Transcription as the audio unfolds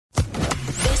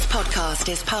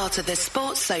podcast is part of the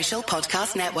Sports Social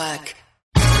Podcast Network.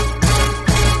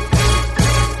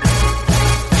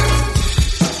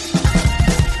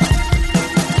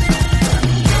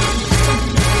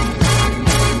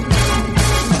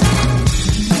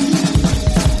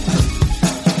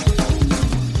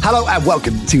 Hello and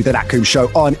welcome to the Nat Coombs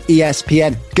Show on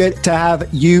ESPN. Good to have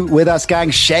you with us, gang.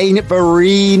 Shane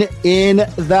Vereen in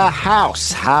the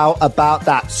house. How about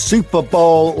that Super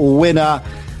Bowl winner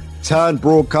turned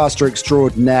broadcaster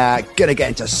extraordinaire? Gonna get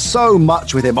into so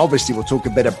much with him. Obviously, we'll talk a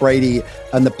bit of Brady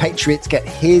and the Patriots, get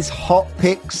his hot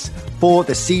picks for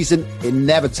the season.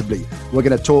 Inevitably, we're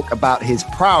going to talk about his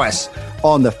prowess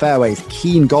on the fairways.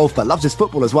 Keen golfer, loves his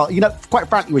football as well. You know, quite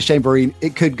frankly, with Shane Vereen,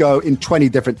 it could go in 20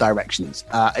 different directions.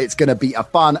 It's going to be a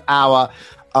fun hour,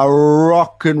 a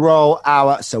rock and roll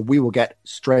hour. So we will get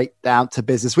straight down to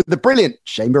business with the brilliant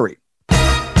Shane Vereen.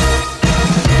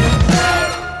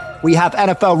 We have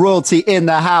NFL royalty in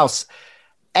the house,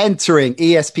 entering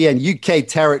ESPN UK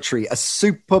territory, a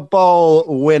Super Bowl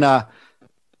winner.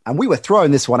 And we were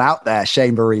throwing this one out there,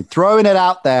 Shane Vereen, throwing it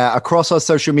out there across our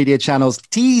social media channels,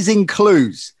 teasing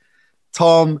clues.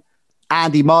 Tom,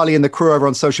 Andy, Marley, and the crew over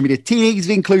on social media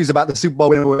teasing clues about the Super Bowl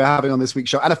winner we're having on this week's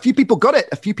show. And a few people got it.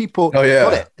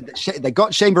 Got it. They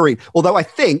got Shane Vereen. Although I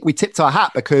think we tipped our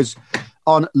hat because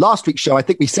on last week's show, I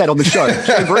think we said on the show,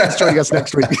 Shane Vereen's joining us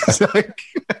next week. So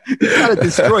kind of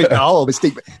destroyed the whole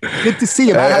mystique. Good to see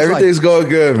you, man. Everything's going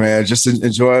good, man. Just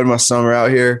enjoying my summer out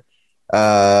here.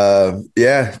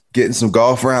 Getting some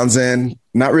golf rounds in.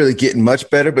 Not really getting much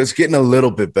better, but it's getting a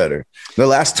little bit better. The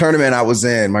last tournament I was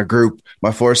in, my group,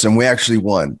 my foursome, we actually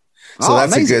won. So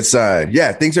that's amazing. A good sign.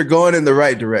 Yeah, things are going in the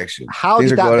right direction. How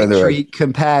did that victory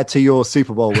compare to your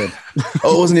Super Bowl win?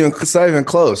 It's not even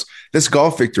close. This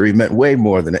golf victory meant way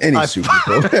more than any Super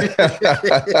Bowl.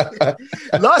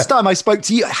 Last time I spoke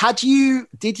to you,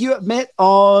 did you admit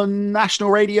on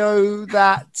national radio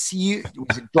that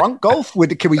was it drunk golf?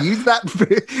 Can we use that?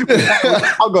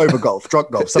 Hungover golf,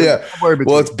 drunk golf.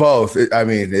 Well, it's both.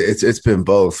 It's been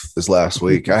both this last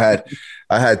week. I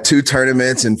had 2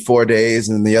 tournaments in 4 days,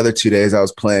 and the other 2 days I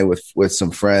was playing with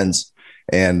some friends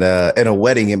and a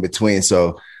wedding in between.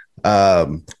 So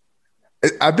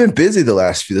I've been busy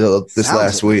last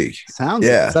week. Sounds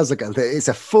like it's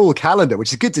a full calendar,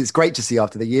 which is good. It's great to see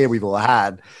after the year we've all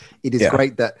had. It is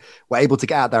great that we're able to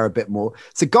get out there a bit more.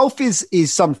 So golf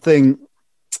is something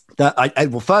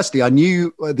that firstly, I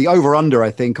knew the over-under,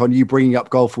 I think, on you bringing up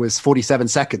golf was 47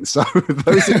 seconds. So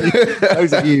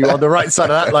those of you on the right side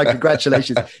of that line,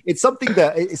 congratulations. It's something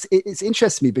that it's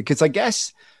interests me because I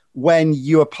guess when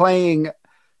you are playing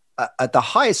at the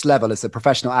highest level as a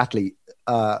professional athlete,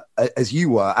 as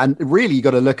you were, and really you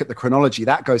got to look at the chronology,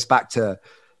 that goes back to,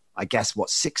 I guess,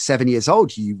 6-7 years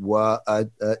old. You were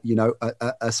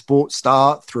a sports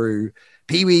star through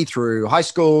Pee-wee, through high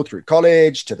school, through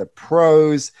college, to the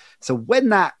pros. So when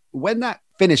that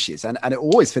finishes, and it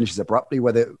always finishes abruptly,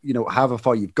 whether, however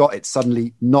far you've got, it's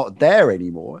suddenly not there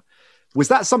anymore. Was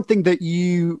that something that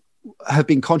you have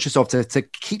been conscious of to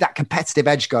keep that competitive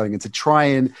edge going and to try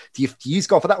and, do you use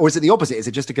golf for that? Or is it the opposite? Is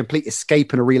it just a complete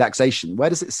escape and a relaxation? Where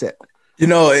does it sit?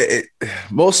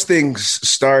 Most things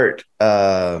start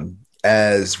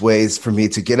as ways for me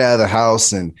to get out of the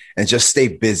house and just stay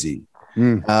busy.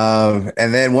 And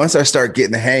then once I start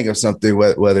getting the hang of something,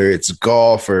 whether it's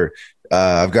golf or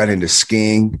I've gotten into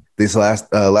skiing these last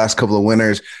couple of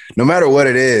winters, no matter what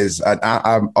it is,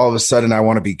 I'm all of a sudden I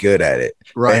want to be good at it.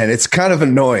 Right. And it's kind of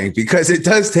annoying because it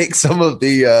does take some of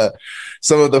the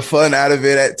fun out of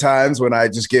it at times when I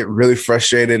just get really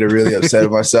frustrated or really upset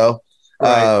with myself.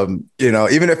 Right.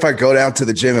 Even if I go down to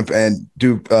the gym and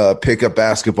do pick up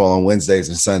basketball on Wednesdays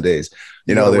and Sundays,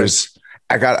 because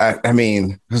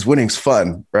winning's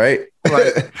fun, right?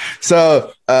 Right.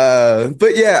 So,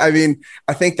 but yeah, I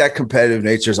think that competitive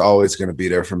nature is always going to be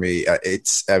there for me. I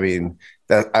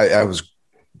was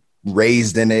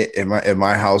raised in it in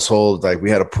my household. Like,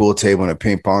 we had a pool table and a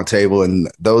ping pong table,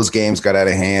 and those games got out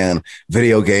of hand.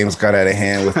 Video games got out of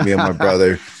hand with me and my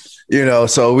brother.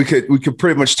 So we could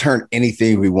pretty much turn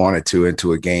anything we wanted to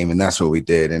into a game, and that's what we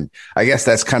did. And I guess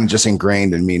that's kind of just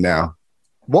ingrained in me now.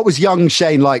 What was young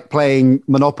Shane like playing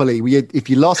Monopoly? If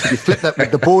you lost, you flip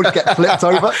that, the board get flipped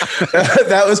over?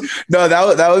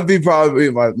 That would be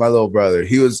probably my little brother.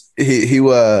 He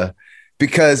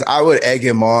because I would egg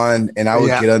him on and I would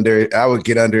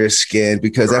get under his skin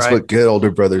because that's what good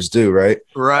older brothers do, right?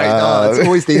 Right. It's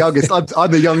always the youngest. I'm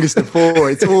the youngest of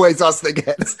 4. It's always us that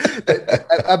gets.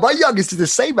 And my youngest is the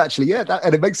same, actually. Yeah,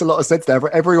 and it makes a lot of sense there.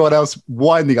 Everyone else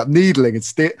winding up, needling and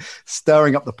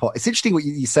stirring up the pot. It's interesting what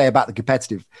you say about the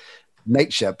competitive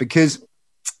nature because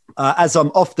as I'm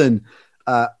often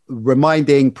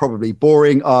reminding, probably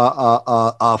boring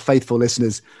our faithful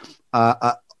listeners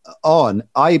on,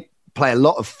 I play a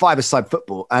lot of five-a-side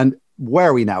football. And where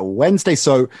are we now? Wednesday.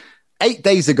 So 8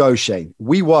 days ago, Shane,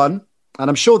 we won. And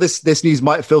I'm sure this news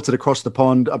might have filtered across the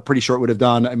pond. I'm pretty sure it would have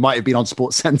done. It might have been on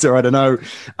Sports Centre. I don't know.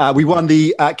 We won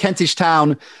the Kentish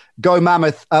Town Go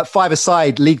Mammoth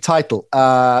five-a-side league title.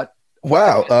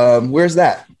 Wow. Where's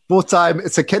that? Fourth time.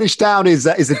 So Kentish Town is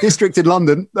a district in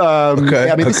London.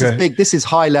 Okay. I mean, this is big. This is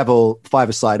high level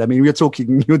five-a-side. I mean, you're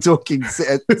talking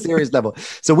serious level.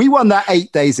 So we won that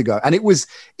 8 days ago, and it was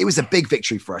a big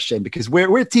victory for us, Shane, because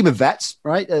we're a team of vets,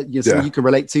 right? You can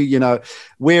relate to.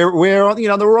 We're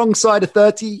on the wrong side of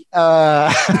 30.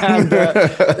 And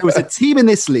there was a team in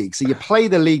this league, so you play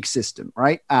the league system,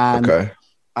 right? And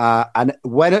and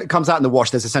when it comes out in the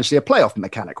wash, there's essentially a playoff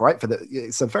mechanic, right?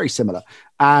 So very similar.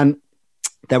 And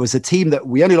there was a team that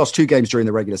we only lost 2 games during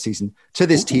the regular season to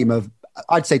this team of,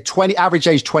 I'd say, average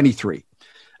age 23. Okay.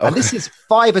 And this is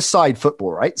five-a-side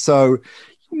football, right? So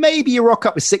maybe you rock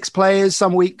up with 6 players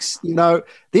some weeks.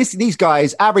 These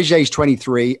guys, average age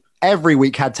 23, every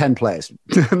week had 10 players.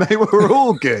 They were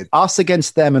all good. Us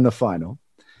against them in the final.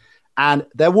 And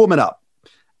they're warming up.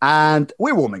 And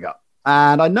we're warming up.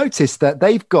 And I noticed that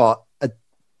they've got a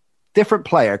different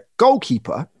player,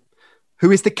 goalkeeper, who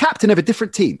is the captain of a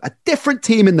different team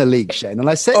in the league, Shane. And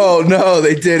I said, "Oh no,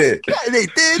 they did it! Yeah, they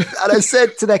did." And I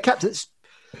said to their captain,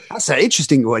 "That's an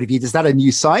interesting one. Is that a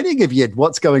new signing?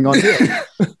 What's going on here?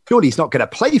 Surely he's not going to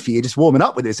play for you, just warming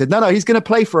up with it." He said, "No, he's going to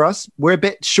play for us. We're a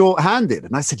bit short-handed."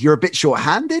 And I said, "You're a bit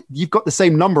short-handed? You've got the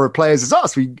same number of players as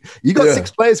us. You got 6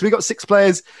 players. We got 6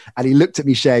 players." And he looked at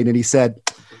me, Shane, and he said,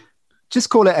 "Just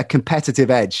call it a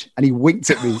competitive edge." And he winked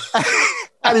at me.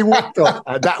 And he walked off,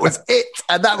 and that was it.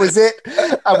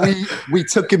 And we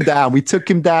took him down. We took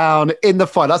him down in the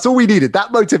final. That's all we needed.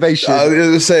 That motivation. I was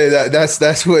going to say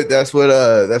that's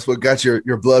what got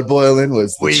your blood boiling.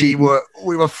 Was we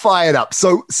were fired up.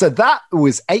 So that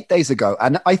was 8 days ago,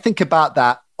 and I think about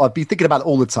that. I'd be thinking about it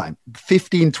all the time,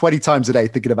 15, 20 times a day,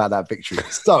 thinking about that victory.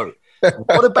 So,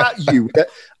 what about you?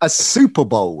 A Super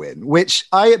Bowl win, which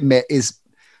I admit is,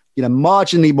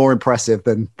 marginally more impressive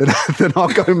than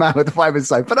our Go Man with the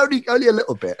five-a-side, but only a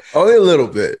little bit. Only a little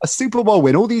bit. A Super Bowl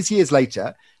win all these years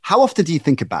later. How often do you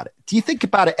think about it? Do you think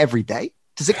about it every day?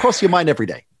 Does it cross your mind every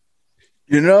day?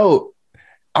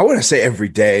 I wouldn't say every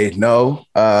day, no.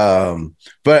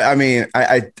 But I mean,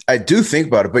 I do think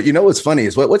about it. But what's funny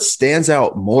is what stands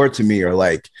out more to me are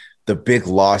like the big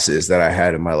losses that I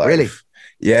had in my life. Really?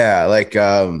 Yeah. Like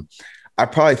I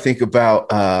probably think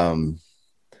about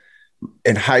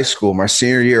in high school, my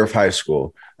senior year of high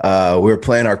school, we were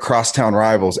playing our crosstown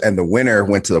rivals, and the winner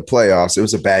went to the playoffs. It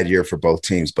was a bad year for both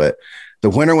teams, but the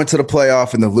winner went to the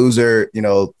playoff, and the loser,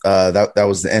 that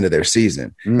was the end of their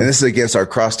season. And this is against our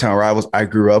crosstown rivals. I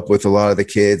grew up with a lot of the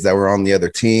kids that were on the other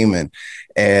team,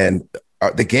 and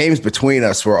the games between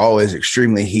us were always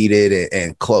extremely heated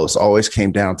and close. Always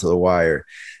came down to the wire.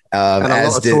 And a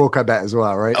lot of talk, I bet, as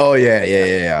well, right? Oh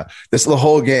yeah. This the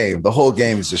whole game. The whole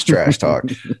game is just trash talk.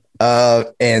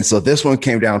 And so this one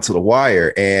came down to the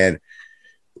wire, and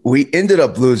we ended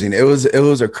up losing. It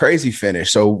was a crazy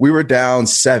finish. So we were down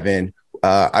 7.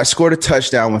 I scored a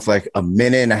touchdown with like a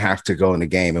minute and a half to go in the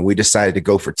game, and we decided to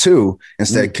go for 2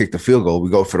 instead of kick the field goal. We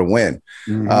go for the win.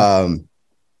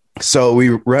 So we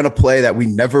run a play that we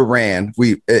never ran.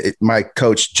 My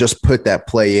coach just put that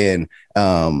play in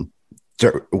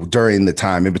during the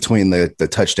time in between the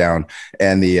touchdown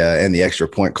and the extra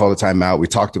point. Called a timeout. We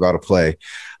talked about a play.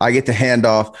 I get the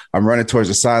handoff. I'm running towards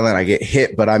the sideline. I get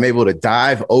hit, but I'm able to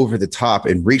dive over the top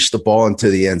and reach the ball into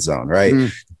the end zone.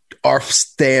 Right. Our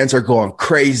stands are going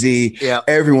crazy. Yeah.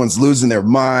 Everyone's losing their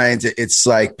minds. It's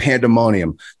like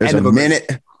pandemonium. There's a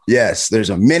minute. Yes.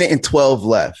 There's a minute and 12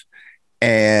 left.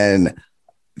 And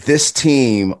this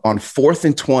team on 4th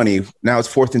and 20, now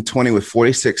it's 4th and 20 with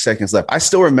 46 seconds left. I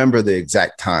still remember the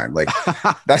exact time. Like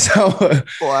that's how.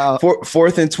 Wow.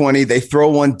 4th and 20, they throw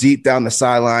one deep down the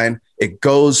sideline. It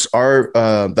goes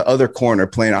the other corner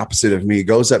playing opposite of me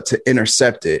goes up to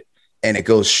intercept it, and it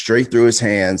goes straight through his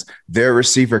hands. Their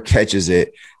receiver catches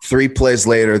it. 3 plays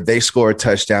later, they score a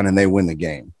touchdown and they win the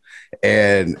game.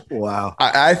 And wow,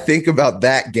 I think about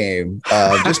that game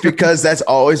just because that's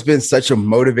always been such a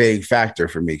motivating factor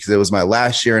for me, because it was my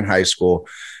last year in high school.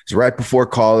 It was right before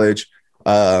college.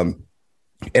 And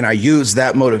I used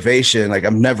that motivation. Like,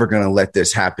 I'm never going to let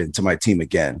this happen to my team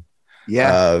again.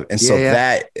 Yeah.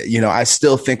 That, I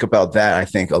still think about that, I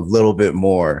think, a little bit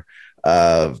more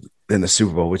than the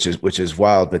Super Bowl, which is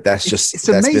wild, but that's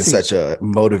been such a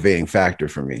motivating factor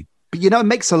for me. But, it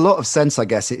makes a lot of sense, I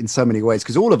guess, in so many ways,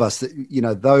 because all of us,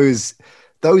 those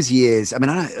those years, I mean,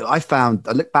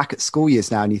 I look back at school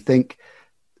years now and you think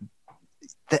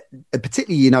that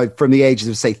particularly, from the ages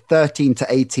of say 13 to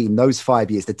 18, those 5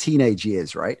 years, the teenage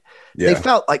years, right? Yeah. They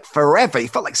felt like forever. It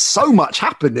felt like so much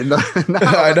happened in the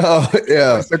I know.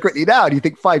 Yeah. So quickly now. And you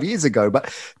think 5 years ago,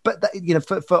 but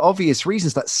that, for obvious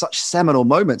reasons, that's such seminal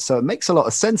moments. So it makes a lot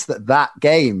of sense that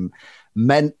game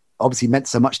obviously meant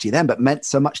so much to you then, but meant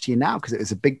so much to you now because it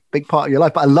was a big part of your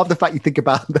life. But I love the fact you think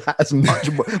about that as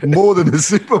much more than the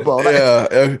Super Bowl.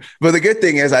 Yeah. But the good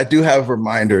thing is I do have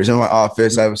reminders in my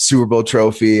office. I have a Super Bowl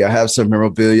trophy. I have some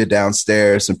memorabilia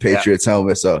downstairs, some Patriots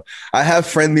helmets. So I have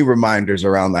friendly reminders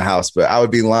around the house, but I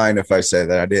would be lying if I said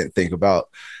that I didn't think about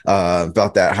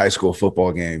that high school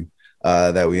football game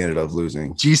that we ended up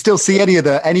losing. Do you still see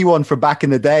anyone from back in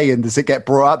the day, and does it get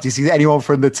brought up? Do you see anyone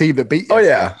from the team that beat you? Oh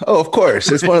yeah, of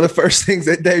course. It's one of the first things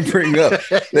that they bring up.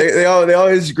 They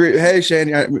always agree. Hey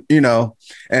Shane, and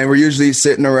we're usually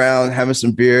sitting around having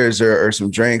some beers or some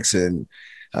drinks, and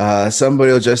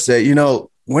somebody will just say,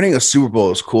 winning a Super Bowl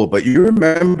is cool, but you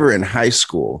remember in high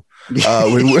school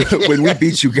when we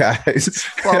beat you guys.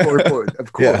 Far more important,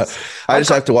 of course. Yeah. I just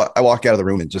have to walk out of the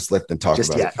room and just let them talk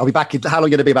about it. I'll be back. How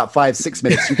long going to be? About 5-6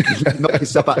 minutes. You can knock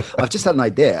yourself out. I've just had an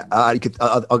idea.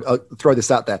 I'll throw this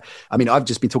out there. I mean, I've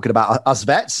just been talking about us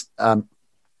vets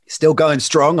still going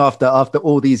strong after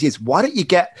all these years. Why don't you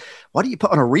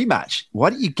put on a rematch? Why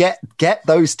don't you get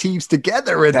those teams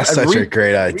together? That's such a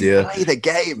great idea. Play the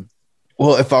game.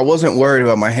 Well, if I wasn't worried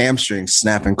about my hamstring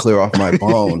snapping clear off my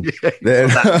bone, then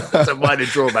that's a minor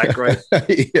drawback, right?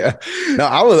 Yeah. No,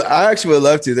 I actually would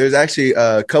love to. There's actually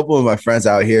a couple of my friends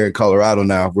out here in Colorado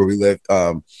now where we live.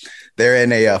 They're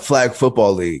in a flag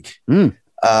football league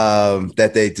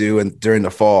that they do during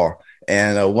the fall.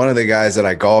 And one of the guys that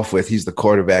I golf with, he's the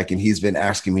quarterback, and he's been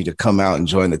asking me to come out and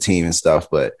join the team and stuff.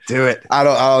 But do it. I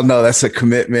don't know. That's a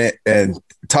commitment. And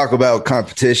talk about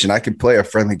competition. I can play a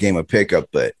friendly game of pickup,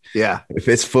 but if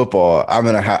it's football, I'm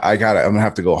gonna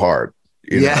have to go hard.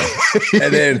 You know?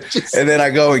 and then I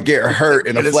go and get hurt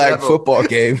in a flag football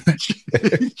game.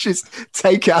 Just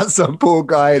take out some poor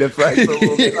guy in a flag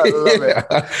football game. I love it.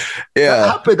 Yeah, that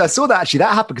happened. I saw that actually.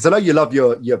 That happened because I know you love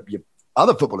your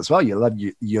other football as well. You love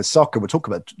your soccer. We'll talk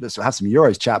about this. We'll have some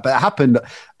Euros chat. But it happened.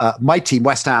 My team,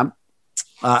 West Ham.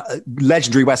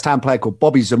 Legendary West Ham player called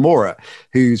Bobby Zamora,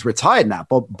 who's retired now,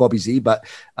 Bobby Z, but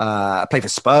played for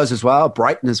Spurs as well,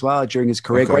 Brighton as well during his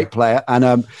career. Okay. Great player.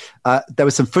 And there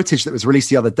was some footage that was released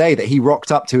the other day that he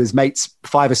rocked up to his mate's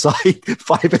five-a-side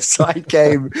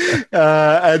game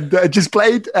and just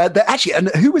played. Actually, and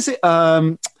who was it?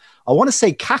 I want to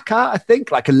say Kaka, I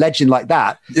think, like a legend like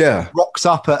that. Yeah. Rocks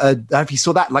up if you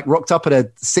saw that, like rocked up at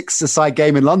a six-a-side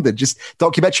game in London, just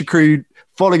documentary crew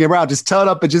following him around, just turned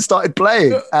up and just started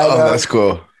playing. And, that's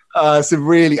cool. So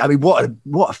really, I mean, what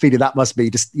a feeling that must be.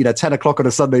 Just 10 o'clock on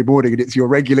a Sunday morning, and it's your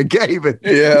regular game. And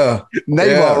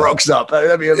Neymar rocks up.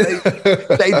 I mean, Dave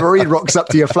Vereen rocks up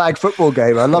to your flag football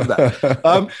game. I love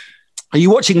that. Are you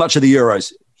watching much of the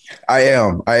Euros? I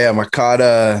am. I caught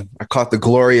the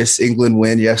glorious England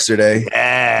win yesterday.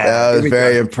 Yeah, that was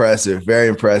very impressive. Very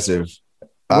impressive.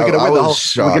 We're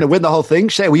going to win the whole thing.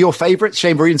 Shane, were your favorites?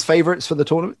 Shane Vereen's favorites for the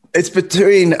tournament? It's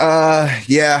between,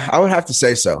 I would have to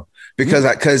say so because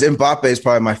Mbappe is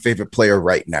probably my favorite player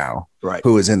right now, right?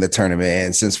 Who is in the tournament.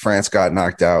 And since France got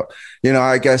knocked out,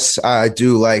 I guess I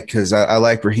do because I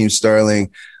like Raheem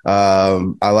Sterling.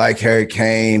 I like Harry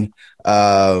Kane,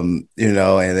 and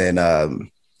then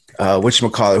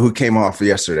whatchamacallit, who came off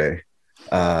yesterday?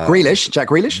 Jack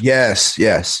Grealish?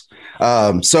 Yes.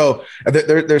 So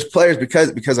there's players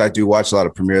because I do watch a lot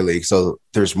of Premier League. So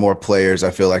there's more players I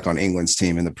feel like on England's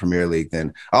team in the Premier League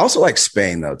than I also like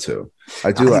Spain though too.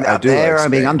 I do. They're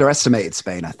being underestimated.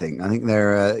 Spain. I think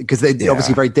they're because they're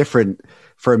obviously very different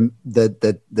from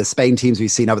the Spain teams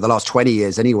we've seen over the last 20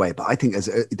 years anyway. But I think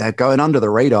they're going under the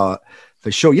radar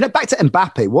for sure. Back to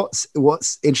Mbappe.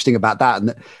 What's interesting about that?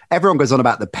 And everyone goes on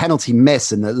about the penalty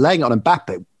miss and the laying on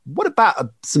Mbappe. What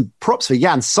about some props for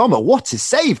Jan Sommer? What a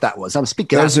save that was. I'm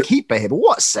speaking as a keeper here, but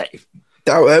what a save.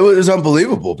 That was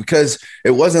unbelievable because it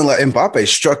wasn't like Mbappe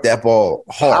struck that ball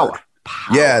hard.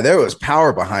 Power. Yeah, there was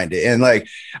power behind it. And like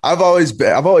I've always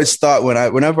thought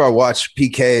whenever I watch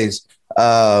PKs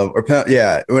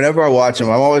whenever I watch them,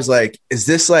 I'm always like, is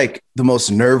this like the most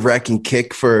nerve-wracking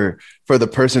kick for the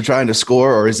person trying to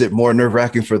score, or is it more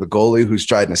nerve-wracking for the goalie who's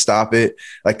trying to stop it?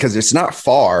 Like, because it's not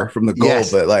far from the goal,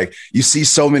 but like you see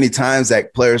so many times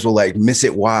that players will like miss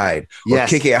it wide or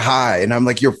kick it high, and I'm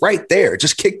like, you're right there,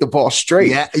 just kick the ball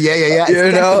straight. Yeah.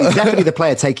 It's definitely the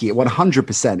player taking it.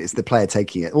 100%, it's the player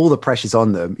taking it. All the pressure's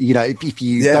on them. If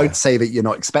you don't save it, you're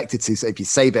not expected to. So if you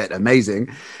save it,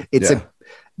 amazing.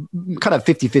 kind of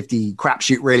 50-50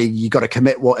 crapshoot, really. You got to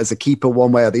commit what as a keeper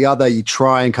one way or the other. You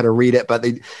try and kind of read it, but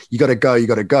you got to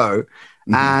go.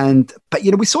 But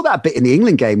we saw that a bit in the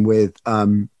England game with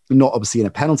not obviously in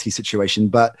a penalty situation,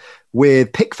 but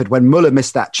with Pickford when Muller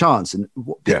missed that chance. And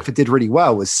what Pickford did really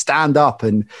well was stand up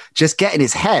and just get in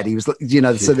his head. He was, so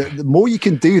the more you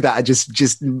can do that and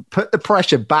just put the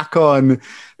pressure back on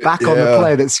the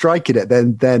player that's striking it,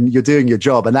 then you're doing your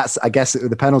job. And that's, I guess,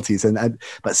 the penalties.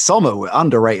 But Sommer were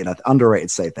underrated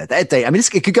save there.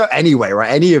 It could go anyway,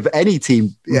 right? Any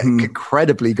team could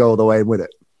incredibly go all the way with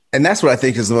it. And that's what I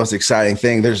think is the most exciting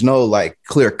thing. There's no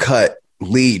clear cut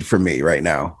lead for me right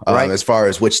now, as far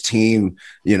as which team,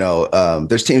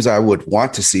 there's teams I would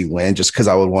want to see win just because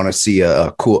I would want to see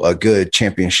a good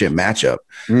championship matchup.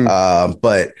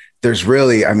 But there's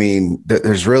really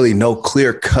no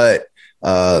clear cut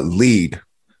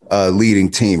leading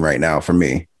team right now for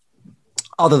me.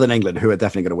 Other than England, who are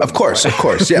definitely going to win. Of course.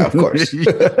 Yeah, of course.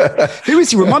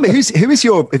 Remind me, who is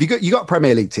your, have you got a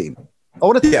Premier League team? I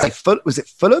want to say, was it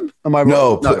Fulham? Am I wrong?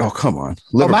 No. Oh, come on.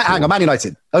 Hang on, Man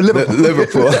United. Oh, Liverpool.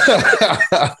 Liverpool.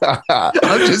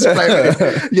 I'm just playing.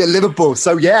 Yeah, Liverpool.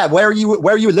 So where are you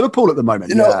in Liverpool at the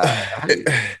moment?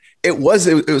 It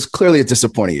was clearly a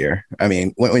disappointing year. I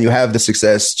mean, when you have the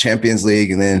success, Champions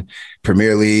League and then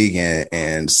Premier League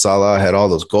and Salah had all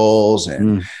those goals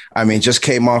and just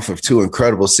came off of 2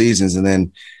 incredible seasons. And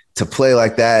then to play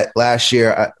like that last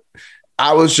year,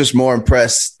 I was just more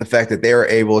impressed the fact that they were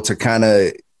able to kind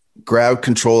of grab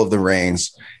control of the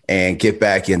reins and get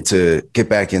back into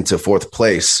 4th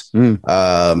place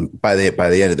by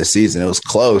the end of the season. It was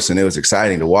close and it was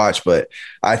exciting to watch, but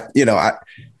I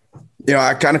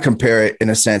kind of compare it in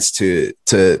a sense to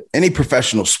any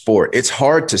professional sport. It's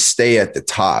hard to stay at the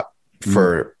top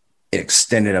for an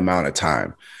extended amount of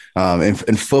time.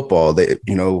 In football,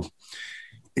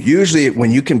 usually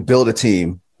when you can build a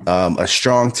team, a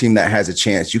strong team that has a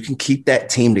chance, you can keep that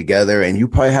team together and you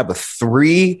probably have a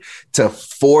 3 to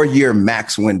 4 year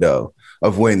max window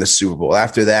of winning the Super Bowl.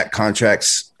 After that,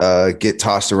 contracts get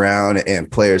tossed around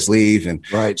and players leave. And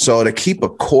so to keep a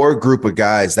core group of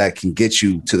guys that can get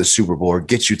you to the Super Bowl or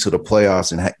get you to the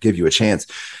playoffs and give you a chance,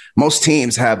 most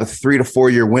teams have a 3 to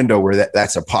 4 year window where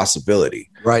that's a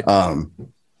possibility. Right.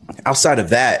 Outside of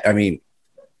that, I mean,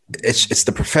 it's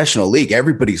the professional league.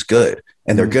 Everybody's good.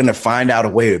 And they're going to find out a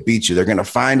way to beat you. They're going to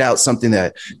find out something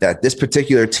that this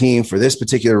particular team for this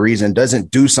particular reason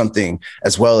doesn't do something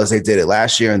as well as they did it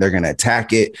last year. And they're going to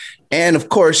attack it. And of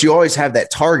course, you always have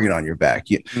that target on your back.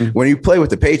 When you play with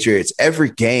the Patriots,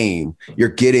 every game you're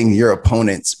getting your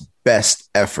opponent's best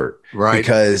effort, right?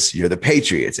 Because you're the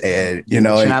Patriots and,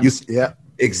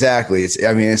 exactly.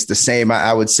 It's the same.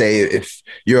 I would say if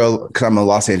I'm a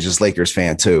Los Angeles Lakers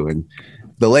fan too. And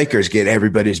the Lakers get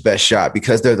everybody's best shot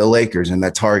because they're the Lakers and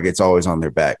that target's always on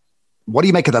their back. What do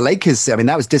you make of the Lakers? I mean,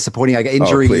 that was disappointing. I got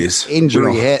injury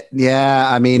hit.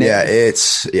 Yeah.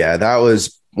 That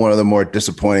was one of the more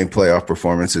disappointing playoff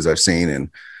performances I've seen.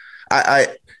 And I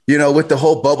with the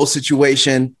whole bubble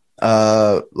situation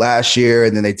last year,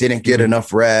 and then they didn't get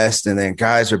enough rest, and then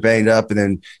guys are banged up, and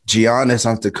then Giannis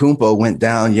Antetokounmpo went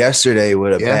down yesterday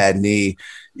with a bad knee.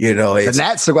 The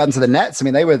Nets are going to the Nets. I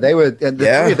mean, they were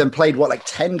 3 of them played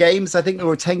 10 games. I think there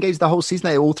were 10 games the whole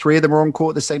season. All 3 of them were on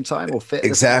court at the same time or fit.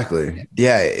 Exactly.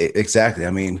 Yeah, exactly. I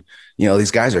mean,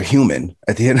 these guys are human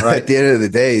at the end of the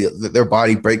day. Their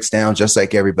body breaks down just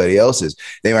like everybody else's.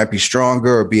 They might be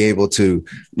stronger or be able to,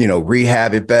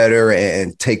 rehab it better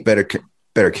and take better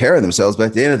care of themselves. But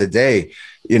at the end of the day,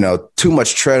 too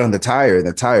much tread on the tire and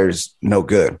the tire's no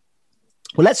good.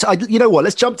 Well, let's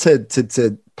jump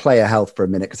to player health for a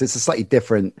minute, because it's a slightly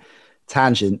different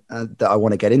tangent that I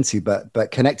want to get into,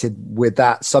 but connected with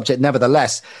that subject.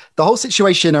 Nevertheless, the whole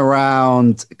situation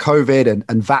around COVID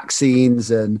and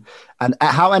vaccines and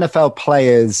how NFL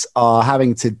players are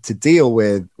having to deal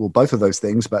with, well, both of those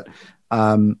things, but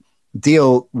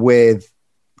deal with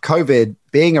COVID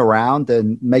being around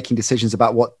and making decisions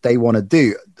about what they want to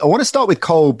do. I want to start with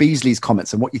Cole Beasley's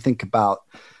comments and what you think about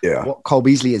what Cole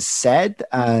Beasley has said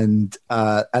and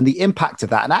the impact of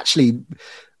that. And actually,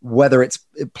 whether it's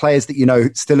players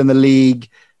that, still in the league,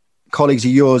 colleagues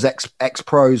of yours,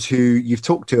 ex-pros who you've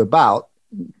talked to about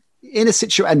in a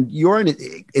situation, and your own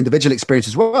individual experience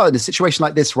as well, in a situation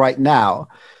like this right now,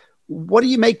 what do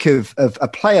you make of a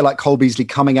player like Cole Beasley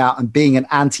coming out and being an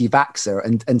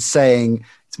anti-vaxxer and saying,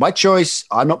 it's my choice,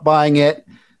 I'm not buying it,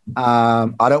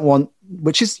 I don't want,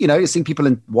 which is, you're seeing people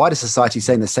in wider society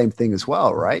saying the same thing as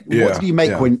well, right? Yeah, what did you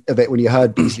make of it when you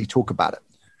heard Beasley talk about it?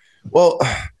 Well,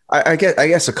 I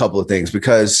guess a couple of things,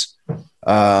 because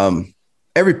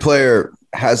every player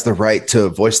has the right to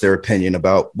voice their opinion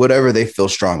about whatever they feel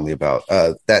strongly about.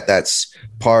 That's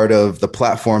part of the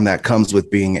platform that comes with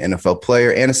being an NFL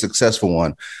player, and a successful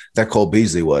one that Cole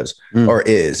Beasley was, or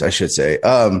is, I should say.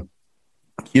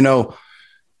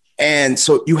 And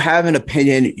so you have an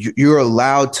opinion. You're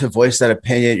allowed to voice that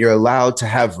opinion. You're allowed to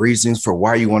have reasons for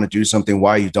why you want to do something,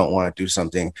 why you don't want to do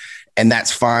something. And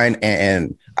that's fine.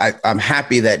 And I'm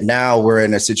happy that now we're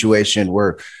in a situation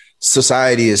where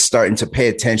society is starting to pay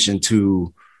attention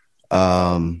to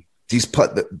how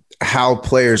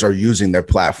players are using their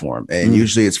platform. And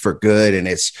usually it's for good. And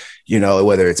it's,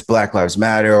 whether it's Black Lives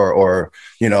Matter or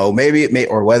maybe it may,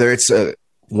 or whether it's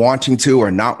wanting to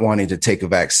or not wanting to take a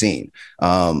vaccine.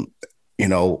 As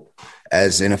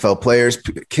NFL players,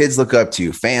 kids look up to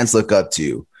you, fans look up to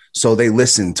you. So they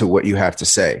listen to what you have to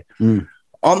say.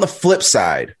 On the flip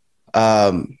side,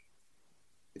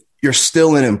 you're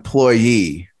still an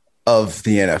employee of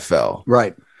the NFL.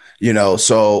 Right.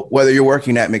 So whether you're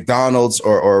working at McDonald's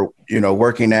or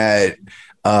working at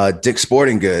Dick's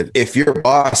Sporting Good, if your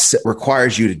boss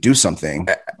requires you to do something,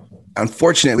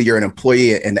 unfortunately you're an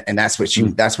employee and that's what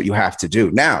you have to do.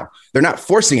 Now, they're not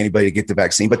forcing anybody to get the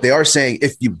vaccine, but they are saying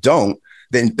if you don't,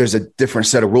 then there's a different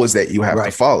set of rules that you have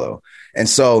to follow. And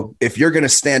so if you're going to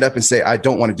stand up and say, I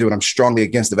don't want to do it, I'm strongly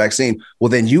against the vaccine, well,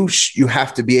 then you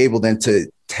have to be able then to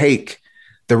take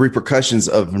the repercussions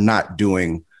of not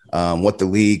doing what the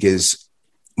league is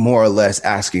more or less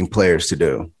asking players to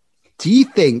do. Do you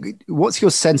think, what's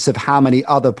your sense of how many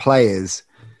other players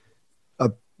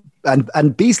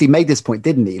and Beasley made this point,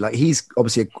 didn't he? Like, he's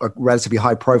obviously a relatively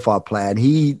high profile player, and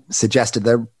he suggested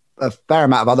there are a fair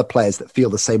amount of other players that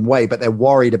feel the same way, but they're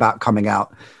worried about coming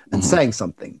out and saying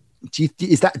something. Do you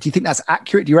think that's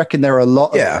accurate? Do you reckon there are a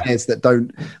lot of players that are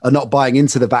not buying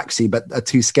into the vaccine, but are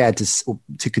too scared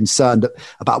to concerned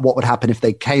about what would happen if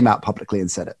they came out publicly and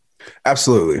said it?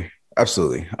 Absolutely.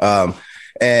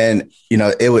 And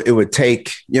it would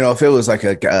take, if it was like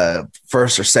a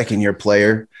first or second year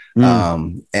player,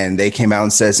 and they came out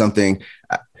and said something,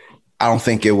 I don't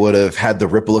think it would have had the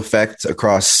ripple effect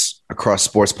across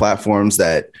sports platforms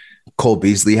that Cole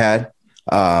Beasley had.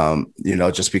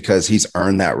 Just because he's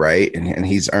earned that right and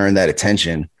he's earned that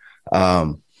attention.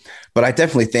 But I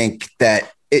definitely think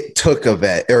that it took a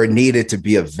vet, or it needed to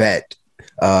be a vet,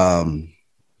 a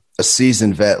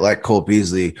seasoned vet like Cole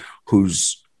Beasley,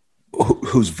 whose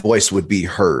voice would be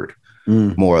heard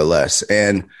more or less.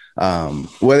 And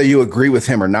whether you agree with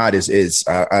him or not I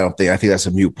think that's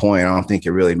a moot point. I don't think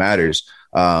it really matters.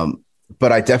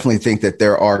 But I definitely think that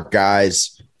there are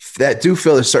guys that do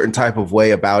feel a certain type of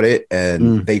way about it,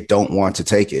 and they don't want to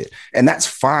take it. And that's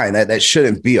fine. That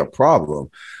shouldn't be a problem.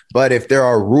 But if there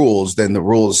are rules, then the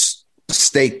rules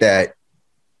state that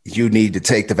you need to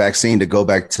take the vaccine to go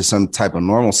back to some type of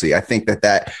normalcy. I think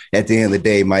that at the end of the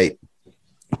day might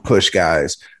push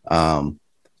guys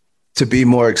to be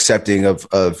more accepting of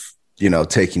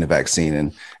taking the vaccine.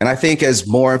 And I think as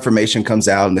more information comes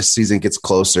out and the season gets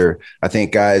closer, I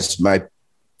think guys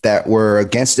that were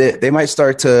against it, they might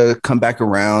start to come back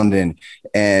around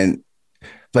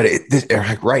but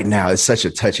right now it's such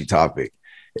a touchy topic.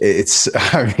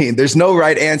 There's no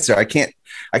right answer. I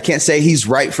can't say he's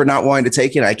right for not wanting to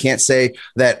take it. I can't say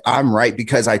that I'm right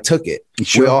because I took it.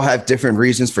 Sure. We all have different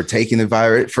reasons for taking the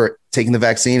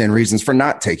vaccine and reasons for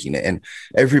not taking it. And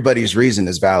everybody's reason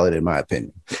is valid, in my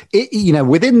opinion.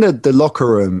 Within the locker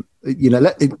room,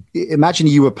 imagine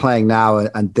you were playing now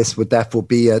and this would therefore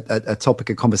be a topic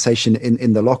of conversation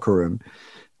in the locker room.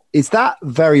 Is that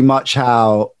very much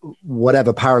how,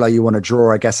 whatever parallel you want to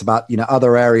draw, I guess, about,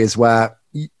 other areas where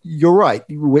you're right,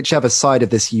 whichever side of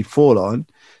this you fall on.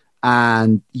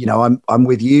 And, I'm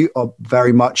with you,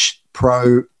 very much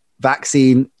pro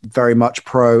vaccine, very much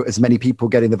pro as many people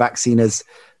getting the vaccine as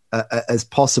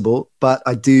possible. But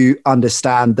I do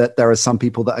understand that there are some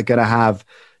people that are going to have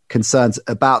concerns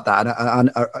about that. And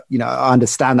I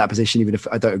understand that position, even if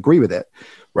I don't agree with it.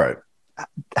 Right.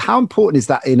 How important is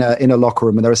that in a locker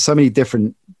room? And there are so many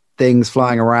different things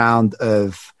flying around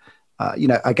of,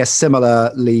 I guess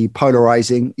similarly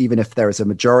polarizing, even if there is a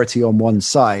majority on one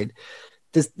side.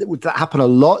 Would that happen a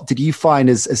lot? Did you find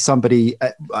as somebody,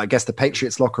 I guess the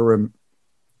Patriots locker room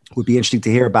would be interesting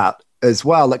to hear about as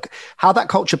well, like how that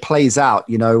culture plays out,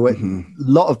 a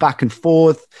lot of back and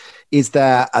forth.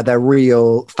 Are there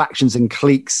real factions and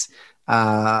cliques?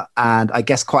 And I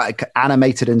guess quite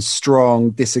animated and strong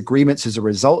disagreements as a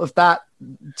result of that.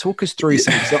 Talk us through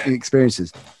some exotic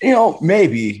experiences.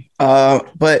 Maybe,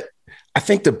 but I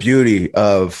think the beauty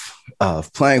of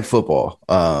playing football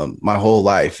my whole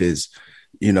life is,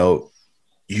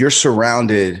 you're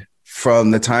surrounded from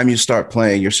the time you start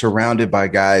playing, you're surrounded by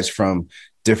guys from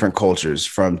different cultures,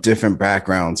 from different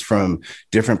backgrounds, from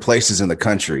different places in the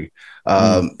country.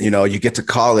 You get to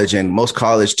college, and most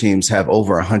college teams have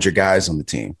over 100 guys on the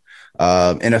team.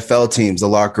 NFL teams, the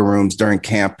locker rooms during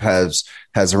camp has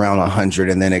around 100,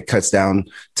 and then it cuts down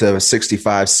to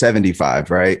 65, 75,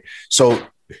 right? So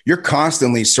you're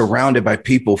constantly surrounded by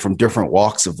people from different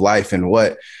walks of life. And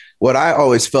what I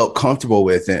always felt comfortable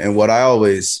with, and what I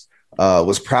always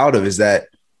was proud of, is that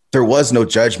there was no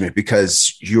judgment,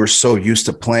 because you were so used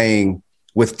to playing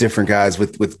with different guys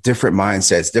with different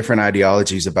mindsets, different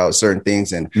ideologies about certain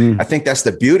things. And I think that's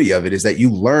the beauty of it, is that you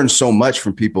learn so much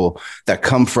from people that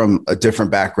come from a different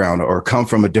background or come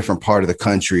from a different part of the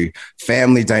country.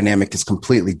 Family dynamic is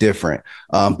completely different.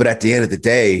 But at the end of the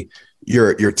day,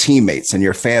 your teammates and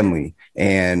your family.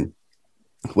 And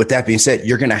with that being said,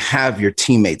 you're going to have your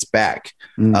teammates back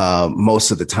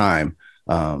most of the time.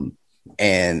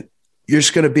 And you're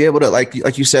just going to be able to,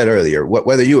 like you said earlier,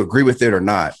 whether you agree with it or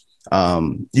not,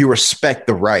 you respect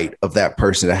the right of that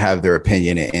person to have their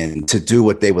opinion and to do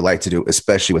what they would like to do,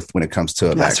 especially when it comes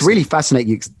to a That's really fascinating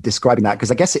you describing that,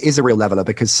 because I guess it is a real leveler,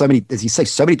 because so many, as you say,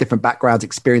 so many different backgrounds,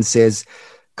 experiences,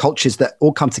 cultures that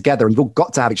all come together, and you've all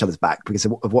got to have each other's back because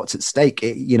of what's at stake.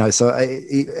 So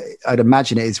I'd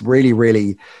imagine it is really,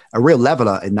 really a real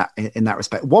leveler in that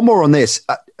respect. One more on this,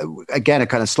 again, a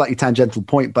kind of slightly tangential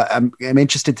point, but I'm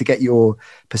interested to get your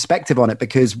perspective on it,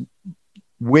 because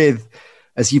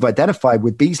as you've identified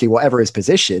with Beasley, whatever his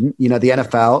position, the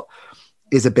NFL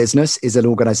is a business, is an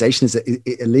organization, is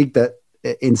a league that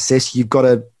insists you've got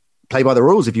to play by the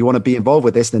rules. If you want to be involved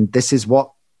with this, then this is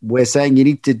what we're saying you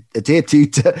need to adhere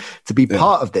to be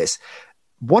part of this.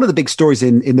 One of the big stories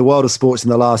in the world of sports in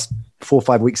the last 4 or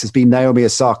 5 weeks has been Naomi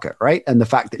Osaka, right? And the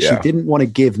fact that she didn't want to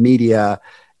give media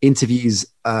interviews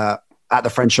at the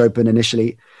French Open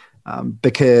initially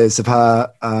because of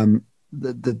her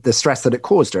the stress that it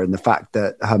caused her, and the fact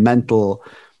that her mental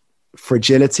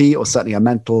fragility, or certainly her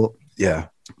mental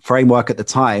framework at the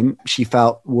time, she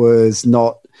felt was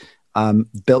not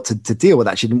built to deal with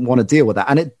that. She didn't want to deal with that.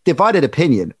 And it divided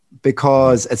opinion,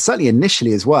 because certainly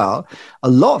initially as well, a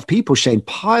lot of people, Shane,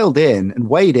 piled in and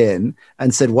weighed in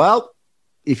and said, well,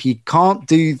 if you can't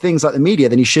do things like the media,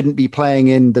 then you shouldn't be playing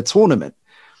in the tournament.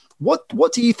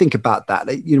 What do you think about that?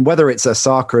 Whether it's a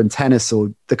soccer and tennis,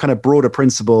 or the kind of broader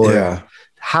principle of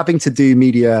having to do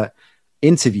media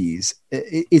interviews,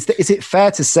 is it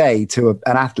fair to say to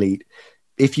an athlete,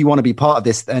 if you want to be part of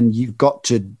this, then you've got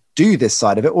to do this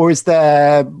side of it? Or is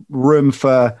there room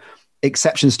for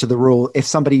exceptions to the rule if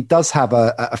somebody does have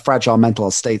a fragile mental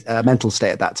state at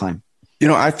that time?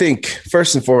 I think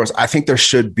first and foremost, I think there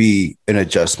should be an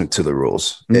adjustment to the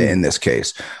rules in this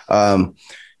case.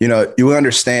 You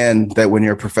understand that when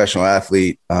you're a professional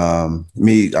athlete, I'm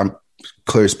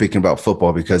clearly speaking about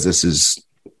football, because this is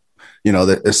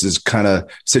kind of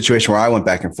situation where I went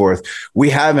back and forth.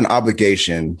 We have an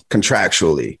obligation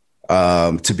contractually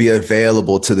to be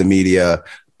available to the media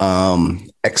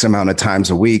X amount of times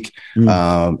a week.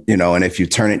 And if you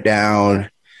turn it down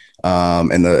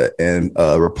and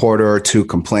a reporter or two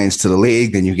complains to the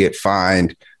league, then you get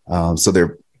fined.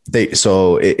 So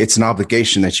it's an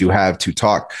obligation that you have to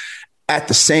talk. At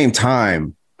the same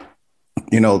time,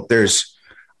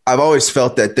 I've always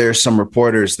felt that there's some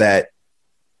reporters that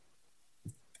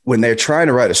when they're trying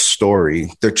to write a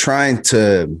story, they're trying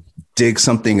to dig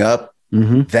something up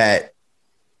that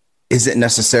isn't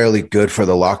necessarily good for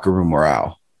the locker room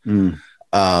morale.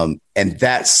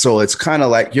 So it's kind of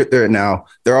like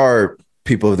there are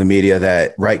people of the media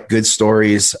that write good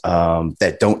stories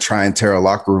that don't try and tear a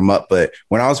locker room up. But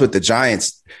when I was with the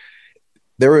Giants,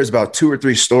 there was about 2 or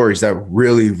 3 stories that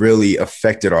really, really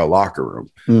affected our locker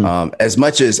room. As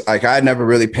much as I never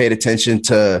really paid attention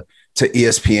to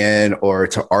ESPN or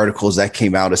to articles that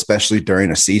came out, especially during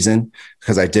a season,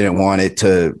 because I didn't want it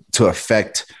to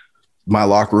affect my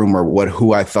locker room or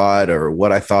who I thought or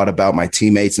what I thought about my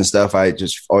teammates and stuff. I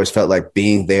just always felt like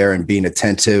being there and being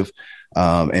attentive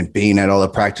and being at all the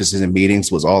practices and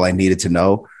meetings was all I needed to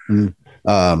know.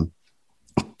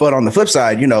 But on the flip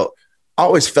side, I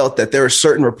always felt that there were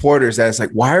certain reporters that's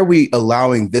like, why are we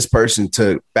allowing this person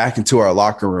to back into our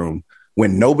locker room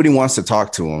when nobody wants to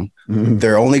talk to them?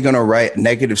 They're only going to write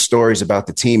negative stories about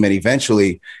the team, and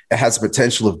eventually it has the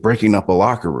potential of breaking up a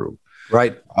locker room.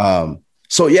 Right.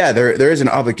 So there is an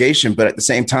obligation, but at the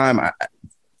same time,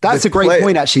 that's a great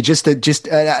point, actually.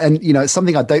 It's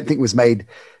something I don't think was made.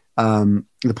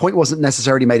 The point wasn't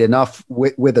necessarily made enough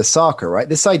with Osaka, right?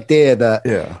 This idea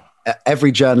that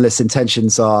every journalist's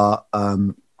intentions are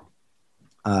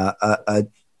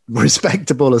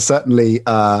respectable, or certainly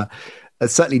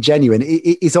genuine,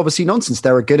 is obviously nonsense.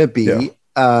 There are going to be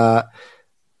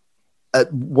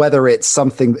whether it's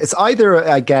something, it's either,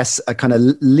 I guess, a kind of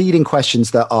leading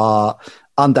questions that are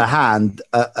underhand,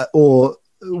 or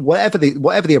whatever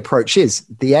the approach is.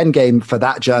 The end game for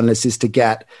that journalist is to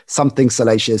get something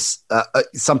salacious,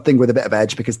 something with a bit of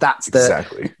edge, because that's their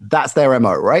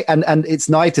MO, right? And it's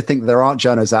nice to think that there aren't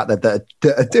journalists out there that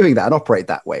are doing that and operate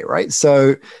that way, right?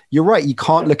 So you're right. You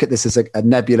can't look at this as a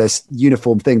nebulous,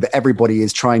 uniform thing that everybody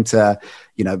is trying to,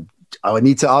 I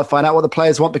need to find out what the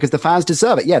players want because the fans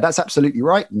deserve it. Yeah, that's absolutely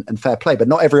right and fair play. But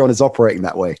not everyone is operating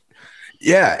that way.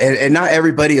 Yeah, and not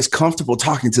everybody is comfortable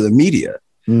talking to the media.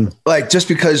 Like just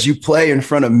because you play in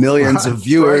front of millions of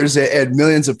viewers and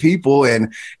millions of people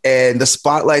and the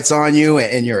spotlight's on you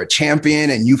and you're a champion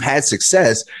and you've had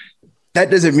success, that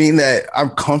doesn't mean that I'm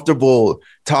comfortable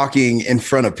talking in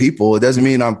front of people. It doesn't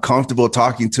mean I'm comfortable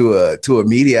talking to a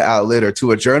media outlet or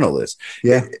to a journalist.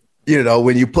 Yeah.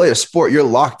 When you play a sport, you're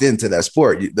locked into that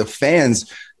sport. The fans,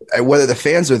 whether the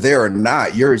fans are there or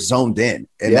not, you're zoned in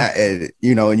and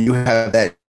you have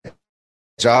that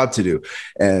job to do.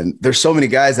 And there's so many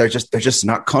guys that they're just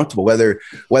not comfortable,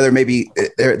 whether maybe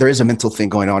there is a mental thing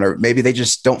going on, or maybe they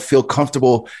just don't feel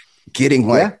comfortable getting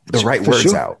the right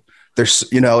words out. There's,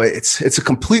 it's a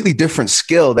completely different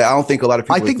skill that I don't think a lot of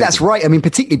people. I think that's right. I mean,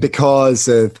 particularly because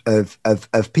of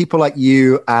people like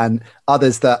you and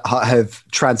others that have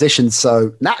transitioned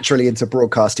so naturally into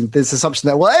broadcasting. There's assumption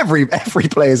that every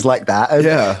player is like that. And,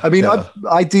 I mean,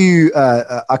 I do.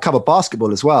 I cover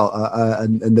basketball as well,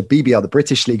 and the BBL, the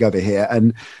British League over here,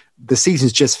 and the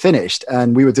season's just finished,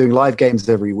 and we were doing live games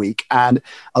every week, and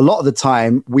a lot of the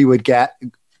time we would get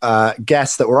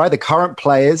guests that were either current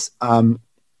players.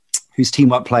 Whose team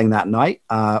weren't playing that night,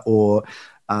 or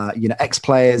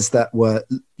ex-players that were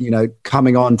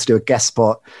coming on to do a guest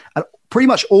spot, and pretty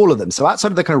much all of them. So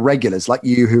outside of the kind of regulars like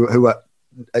you who are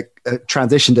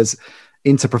transitioned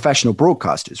into professional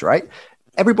broadcasters, right?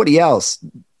 Everybody else,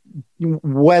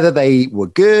 whether they were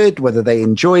good, whether they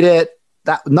enjoyed it,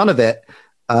 none of that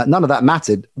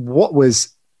mattered.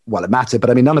 It mattered, but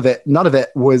I mean, none of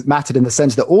it was mattered in the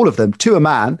sense that all of them, to a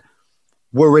man,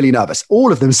 were really nervous.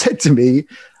 All of them said to me,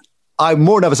 I'm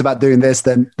more nervous about doing this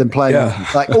than playing.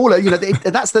 Like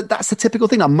that's the typical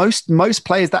thing. Now, most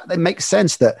players, that it makes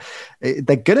sense that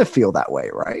they're going to feel that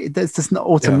way, right? It's just not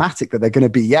automatic that they're going to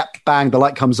be, bang, the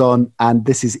light comes on and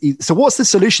this is so what's the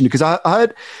solution? Because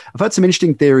I've heard some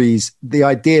interesting theories. The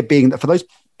idea being that for those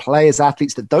players,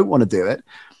 athletes that don't want to do it,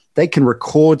 they can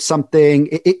record something,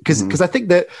 because I think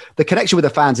that the connection with the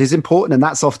fans is important, and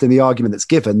that's often the argument that's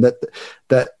given,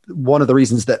 that one of the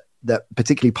reasons that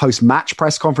particularly post-match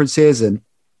press conferences and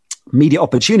media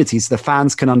opportunities, the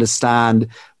fans can understand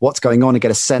what's going on and get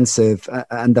a sense of,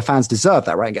 and the fans deserve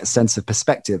that, right? And get a sense of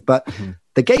perspective. But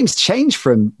the game's changed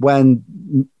from when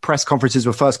press conferences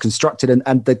were first constructed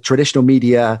and the traditional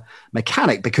media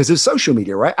mechanic because of social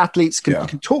media, right? Athletes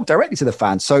can talk directly to the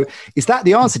fans. So is that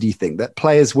the answer, do you think, that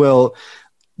players will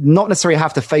not necessarily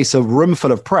have to face a room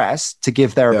full of press to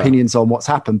give their opinions on what's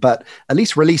happened, but at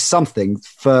least release something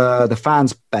for the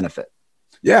fans' benefit?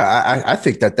 Yeah, I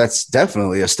think that's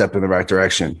definitely a step in the right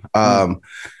direction.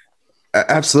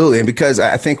 Absolutely. And because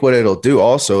I think what it'll do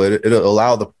also, it'll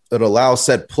allow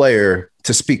said player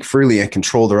to speak freely and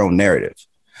control their own narrative.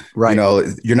 Right.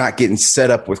 You're not getting set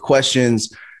up with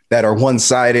questions that are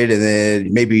one-sided, and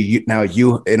then maybe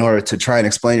you in order to try and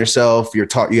explain yourself, you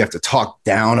have to talk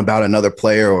down about another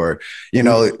player, or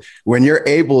when you're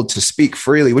able to speak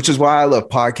freely, which is why I love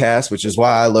podcasts, which is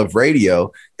why I love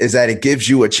radio, is that it gives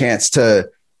you a chance to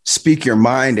speak your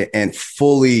mind and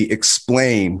fully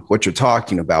explain what you're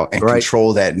talking about and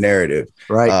control that narrative.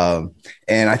 Right.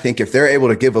 And I think if they're able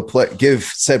to give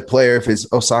said player, if it's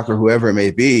Osaka, whoever it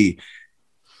may be,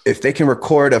 if they can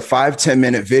record a 5-10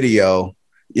 minute video,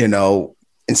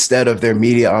 instead of their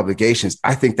media obligations,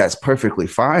 I think that's perfectly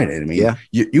fine. I mean,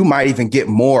 you might even get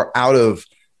more answers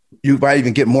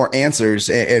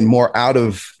and more out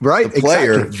of the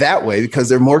player that way, because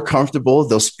they're more comfortable.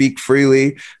 They'll speak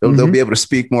freely. They'll be able to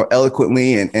speak more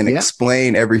eloquently and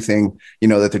explain everything,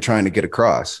 that they're trying to get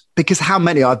across. Because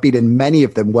I've been in many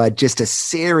of them where just a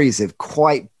series of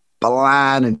quite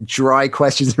bland and dry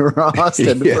questions were asked,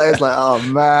 and the players like, oh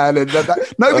man, and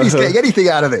nobody's getting anything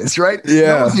out of this, right?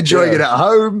 No one's enjoying it at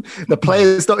home. The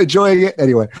players not enjoying it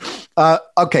anyway.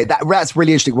 Okay, that's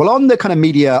really interesting. Well, on the kind of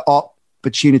media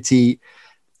opportunity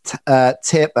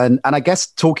tip, and I guess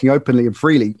talking openly and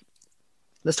freely,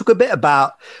 Let's talk a bit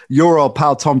about your old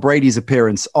pal Tom Brady's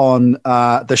appearance on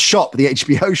The Shop, the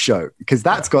HBO show, because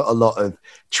that's got a lot of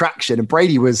traction. And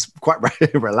Brady was quite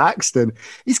relaxed, and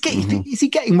he's getting. Is he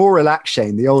getting more relaxed,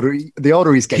 Shane? The older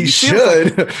he's getting, he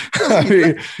should.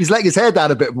 Like, he's letting his hair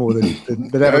down a bit more than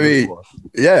ever before.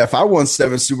 Yeah, if I won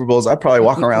 7 Super Bowls, I'd probably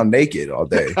walk around naked all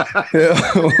day.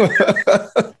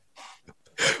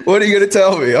 What are you going to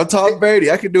tell me? I'm Tom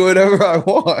Brady. I can do whatever I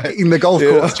want. In the golf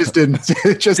course, just in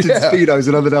Speedos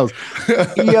and nothing else.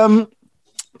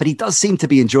 But he does seem to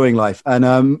be enjoying life,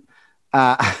 and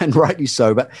rightly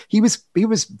so. But he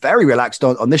was very relaxed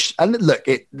on this. And look,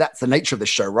 that's the nature of the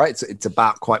show, right? It's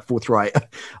about quite forthright,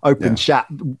 open chat.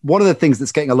 One of the things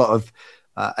that's getting a lot of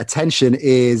attention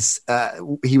is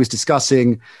he was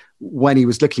discussing when he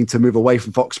was looking to move away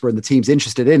from Foxborough and the team's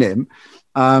interested in him.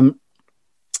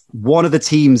 One of the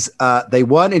teams, they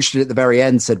weren't interested at the very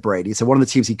end, said Brady. So one of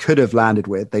the teams he could have landed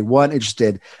with, they weren't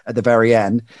interested at the very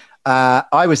end.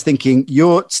 I was thinking,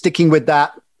 you're sticking with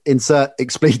that, insert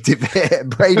expletive here.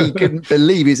 Brady couldn't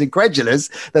believe, he's incredulous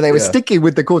that they were sticking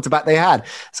with the quarterback they had.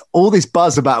 So all this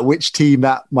buzz about which team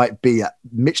that might be.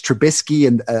 Mitch Trubisky,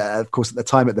 and of course at the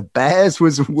time at the Bears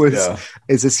was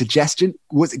is a suggestion.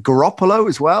 Was it Garoppolo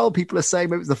as well? People are saying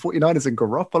maybe it was the 49ers and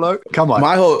Garoppolo. Come on.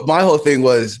 My whole thing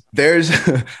was there's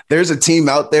a team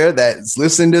out there that's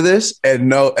listening to this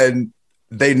and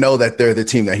they know that they're the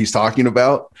team that he's talking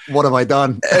about. What have I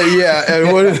done?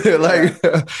 And what are they like?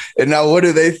 And now what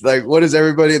do they like? What is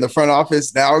everybody in the front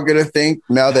office now going to think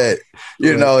now that,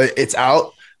 it's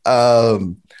out? I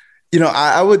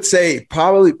would say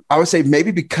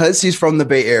maybe because he's from the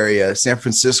Bay Area, San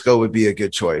Francisco would be a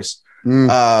good choice.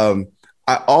 I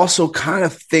also kind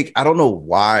of think, I don't know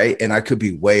why, and I could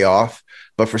be way off,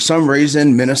 but for some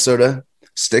reason, Minnesota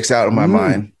sticks out in my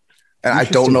mind. And I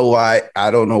don't know why.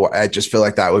 I just feel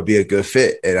like that would be a good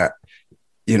fit. And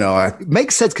it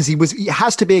makes sense because he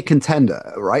has to be a contender,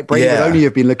 right? Brady would only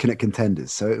have been looking at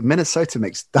contenders. So Minnesota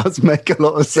does make a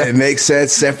lot of sense. It makes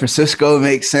sense. San Francisco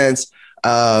makes sense.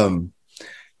 And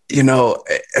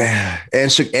I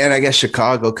guess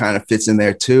Chicago kind of fits in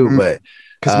there too, but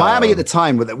because Miami at the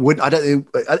time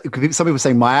some people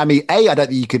say Miami. I don't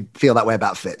think you could feel that way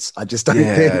about Fitz. I just don't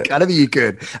think. I don't think you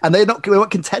could, and they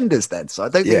weren't contenders then, so I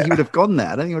don't think he would have gone there.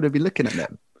 I don't think he would have been looking at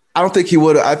them. I don't think he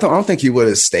would. I don't think he would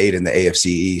have stayed in the AFC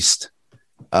East.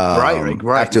 Right.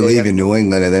 After leaving New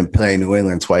England and then playing New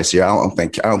England twice a year, I don't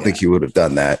think he would have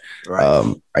done that.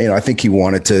 Right. I think he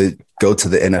wanted to go to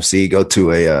the NFC, go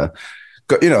to a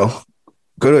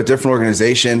different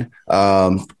organization,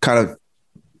 kind of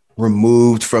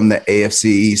removed from the AFC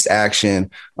East action.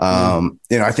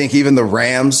 I think even the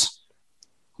Rams,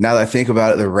 now that I think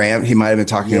about it, he might have been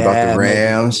talking about the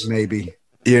Rams. Maybe.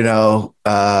 But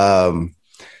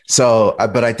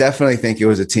I definitely think it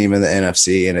was a team in the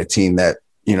NFC and a team that,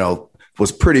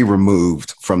 was pretty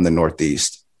removed from the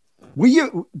Northeast.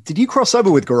 Did you cross over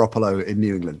with Garoppolo in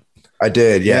New England? I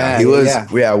did. Yeah. He was,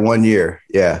 1 year.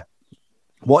 Yeah.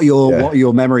 What are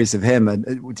your memories of him?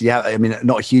 And do you have,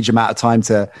 not a huge amount of time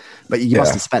but you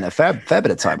must have spent a fair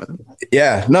bit of time with him.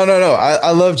 Yeah, no.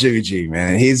 I love Jimmy G,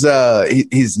 man. He's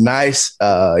nice.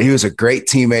 He was a great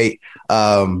teammate.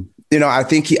 I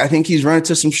think he's run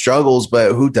into some struggles,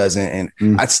 but who doesn't?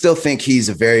 And I still think he's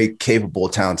a very capable,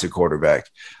 talented quarterback.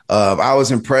 I was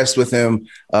impressed with him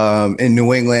in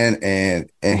New England, and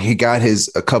he got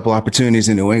a couple opportunities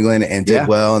in New England and did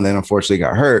well, and then unfortunately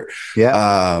got hurt.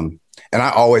 Yeah. And I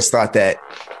always thought that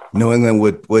New England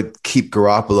would keep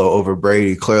Garoppolo over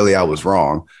Brady. Clearly, I was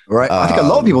wrong. Right. I think a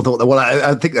lot of people thought that. Well,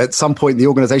 I think at some point the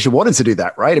organization wanted to do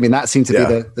that, right? I mean, that seemed to be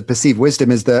the perceived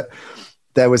wisdom, is that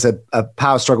there was a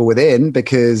power struggle within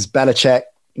because Belichick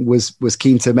was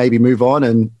keen to maybe move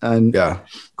on and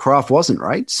Kraft wasn't,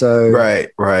 right? So right.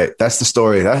 That's the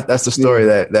story. That's the story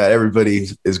that everybody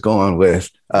is going with.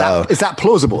 Is that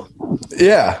plausible?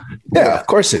 Yeah. Of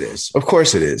course it is.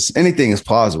 Anything is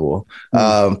plausible.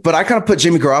 But I kind of put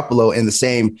Jimmy Garoppolo in the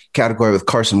same category with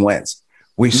Carson Wentz.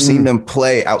 We've seen them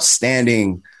play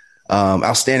outstanding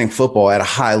football at a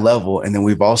high level, and then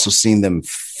we've also seen them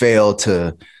fail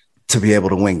to be able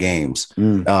to win games,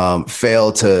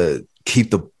 fail to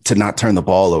to not turn the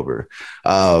ball over.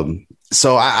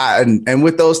 So and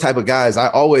with those type of guys, I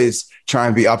always try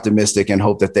and be optimistic and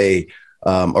hope that they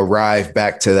arrive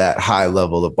back to that high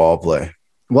level of ball play.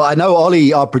 Well, I know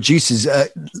Ollie, our producer's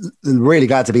really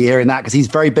glad to be hearing that because he's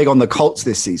very big on the Colts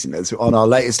this season. It's on our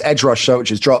latest Edge Rush show, which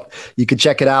has dropped. You can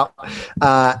check it out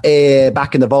back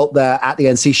in the vault there at the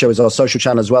NC show is our social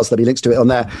channel as well. So there'll be links to it on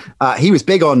there. He was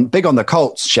big on the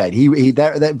Colts, Shane.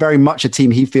 They're very much a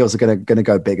team he feels are going to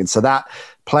go big. And so that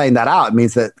playing that out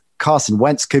means that Carson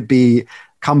Wentz could be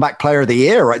comeback player of the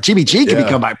year, right? Jimmy G could be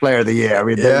comeback player of the year. I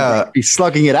mean, they'd be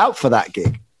slugging it out for that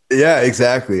gig. Yeah,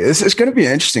 exactly. It's going to be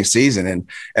an interesting season.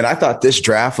 And I thought this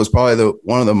draft was probably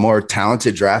one of the more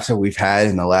talented drafts that we've had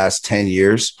in the last 10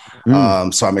 years.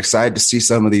 So I'm excited to see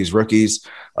some of these rookies.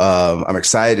 I'm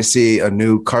excited to see a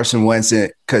new Carson Wentz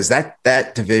because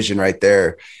that division right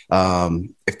there,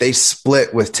 if they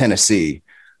split with Tennessee,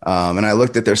 and I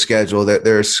looked at their schedule, that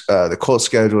there's the Colts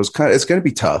schedule it's going to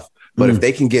be tough. But if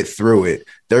they can get through it,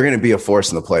 they're going to be a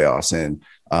force in the playoffs. And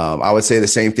I would say the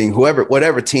same thing.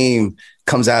 Whatever team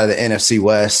comes out of the NFC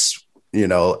West,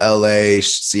 LA,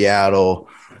 Seattle,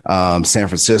 San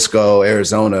Francisco,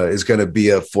 Arizona is going to be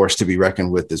a force to be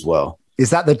reckoned with as well.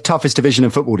 Is that the toughest division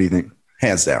in football, do you think?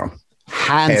 Hands down.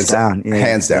 Hands down. Yeah.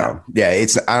 Hands down. Yeah.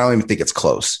 I don't even think it's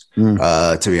close,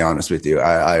 to be honest with you.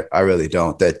 I really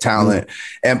don't. The talent.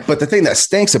 But the thing that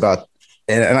stinks about,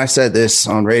 and I said this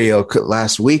on radio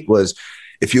last week, was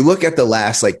if you look at the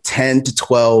last 10 to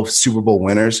 12 Super Bowl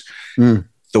winners, the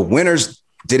winners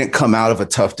didn't come out of a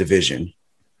tough division.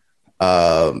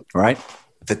 Right.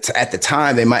 At the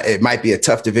time, it might be a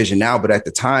tough division now, but at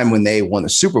the time when they won the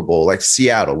Super Bowl, like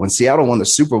Seattle, when Seattle won the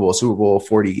Super Bowl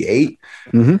 48,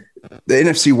 the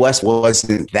NFC West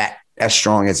wasn't that as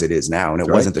strong as it is now. And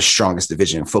it wasn't the strongest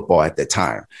division in football at that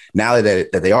time. Now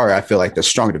that they are, I feel like the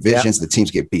stronger divisions, the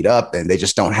teams get beat up and they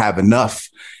just don't have enough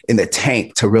in the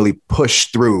tank to really push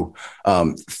through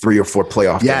 3 or 4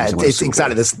 playoff games. Yeah, it's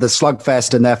exactly the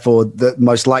slugfest, and therefore the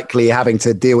most likely having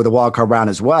to deal with a wild card round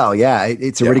as well. Yeah,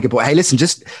 it's a really good point. Hey, listen,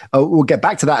 we'll get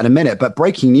back to that in a minute, but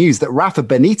breaking news that Rafa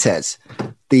Benitez,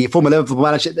 the former Liverpool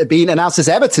manager, had been announced as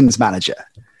Everton's manager.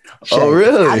 Shane, oh,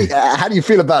 really? How do you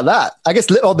feel about that? I guess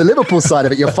on the Liverpool side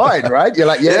of it, you're fine, right? You're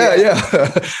like,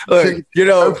 yeah. Look,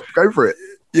 go for it.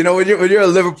 When you're a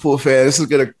Liverpool fan, this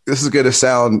is gonna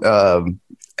sound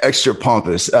extra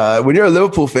pompous. When you're a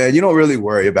Liverpool fan, you don't really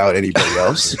worry about anybody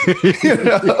else.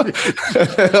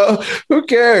 Who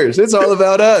cares? It's all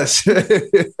about us.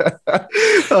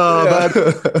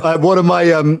 One of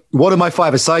my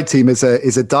five-a-side team is a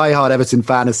diehard Everton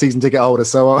fan, a season ticket holder.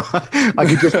 So I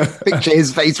can just picture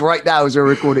his face right now as we're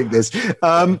recording this.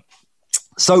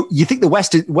 So you think the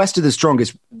West are the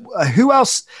strongest? Who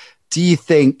else do you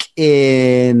think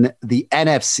in the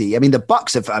NFC? I mean, the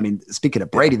Bucks have. I mean, speaking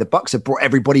of Brady, the Bucks have brought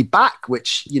everybody back,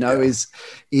 which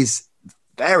is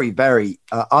very, very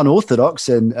unorthodox,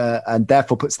 and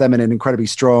therefore puts them in an incredibly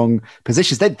strong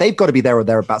position. They've got to be there or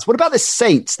thereabouts. What about the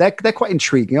Saints? They're quite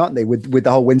intriguing, aren't they? With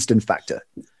the whole Winston factor.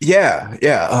 Yeah.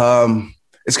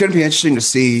 It's going to be interesting to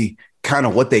see kind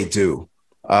of what they do.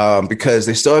 Because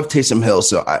they still have Taysom Hill.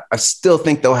 So I still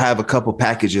think they'll have a couple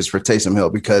packages for Taysom Hill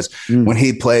because when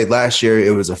he played last year, it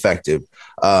was effective.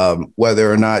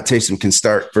 Whether or not Taysom can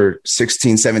start for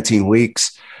 16, 17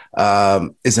 weeks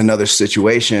is another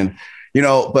situation,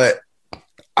 but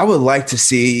I would like to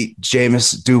see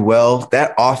Jameis do well.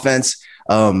 That offense,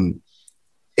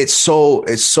 it's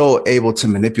so able to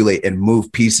manipulate and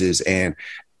move pieces and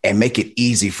make it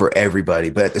easy for everybody,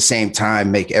 but at the same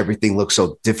time, make everything look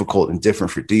so difficult and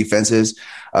different for defenses.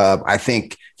 I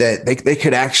think that they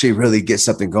could actually really get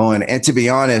something going. And to be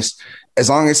honest,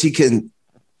 as long as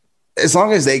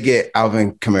they get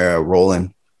Alvin Kamara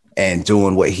rolling and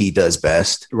doing what he does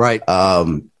best, right?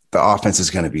 The offense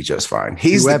is going to be just fine.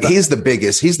 He's the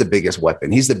biggest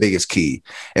weapon. He's the biggest key,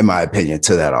 in my opinion,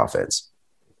 to that offense.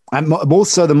 And more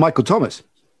so than Michael Thomas.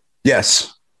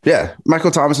 Yes. Yeah,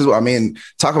 Michael Thomas is. I mean,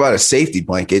 talk about a safety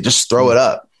blanket. Just throw it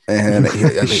up, and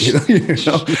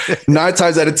 9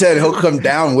 times out of 10, he'll come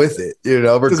down with it.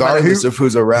 Regardless of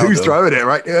who's around. Who's him. throwing it,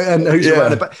 right? And who's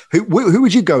around it? But who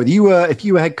would you go with? If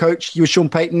you were head coach, you were Sean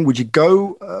Payton. Would you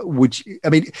go? Are we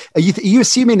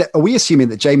assuming that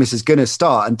Jameis is going to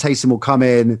start and Taysom will come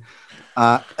in,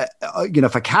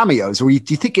 for cameos, or do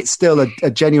you think it's still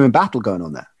a genuine battle going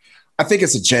on there? I think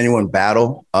it's a genuine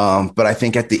battle, but I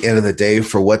think at the end of the day,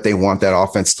 for what they want that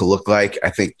offense to look like, I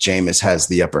think Jameis has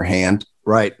the upper hand.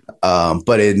 Right.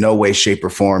 But in no way, shape, or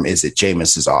form is it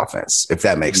Jameis's offense, if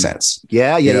that makes sense.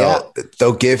 Yeah.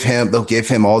 They'll give him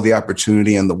all the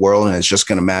opportunity in the world, and it's just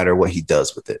going to matter what he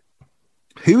does with it.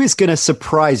 Who is going to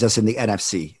surprise us in the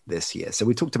NFC this year? So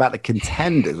we talked about the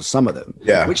contenders, or some of them.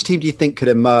 Yeah. Which team do you think could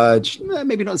emerge?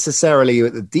 Maybe not necessarily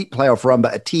with a deep playoff run,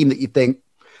 but a team that you think,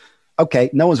 okay,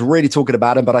 no one's really talking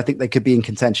about them, but I think they could be in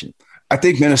contention. I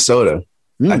think Minnesota.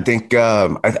 I think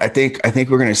we're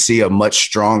going to see a much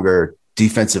stronger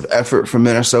defensive effort from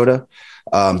Minnesota.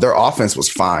 Their offense was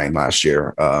fine last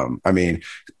year.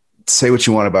 say what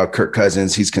you want about Kirk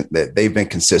Cousins. They've been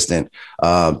consistent.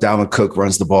 Dalvin Cook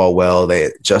runs the ball well.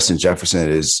 Justin Jefferson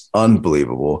is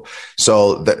unbelievable.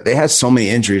 So they had so many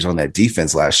injuries on that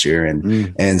defense last year,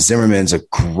 and Zimmerman's a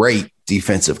great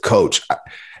defensive coach.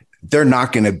 They're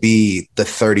not going to be the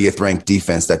 30th ranked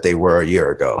defense that they were a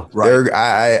year ago. Right.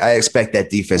 I expect that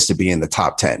defense to be in the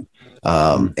top 10.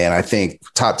 And I think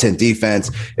top 10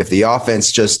 defense, if the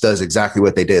offense just does exactly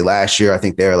what they did last year, I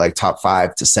think they're like top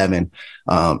 5 to 7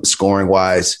 scoring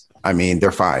wise. I mean,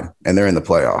 they're fine and they're in the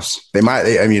playoffs. They might,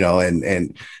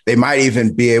 and they might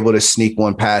even be able to sneak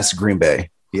one past Green Bay.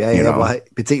 Yeah,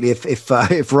 particularly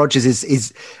if Rodgers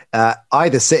is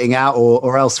either sitting out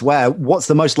or elsewhere. What's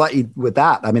the most likely with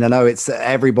that? I mean, I know it's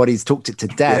everybody's talked it to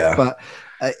death, but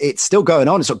it's still going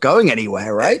on. It's not going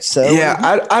anywhere, right? So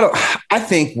I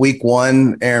think week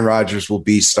 1, Aaron Rodgers will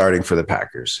be starting for the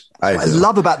Packers. I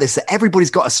love about this that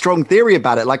everybody's got a strong theory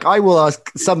about it. Like I will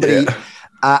ask somebody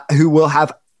who will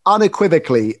have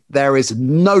unequivocally there is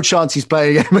no chance he's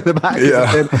playing again with the Packers.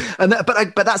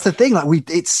 But that's the thing. Like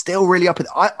it's still really up.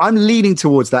 I'm leaning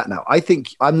towards that now. I think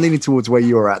I'm leaning towards where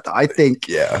you're at. I think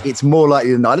it's more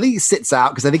likely than not. I think he sits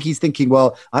out because I think he's thinking,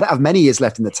 well, I don't have many years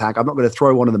left in the tank. I'm not going to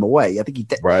throw one of them away. I think he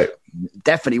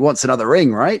definitely wants another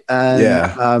ring, right?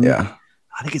 I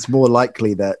think it's more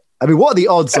likely that. I mean, what are the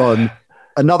odds on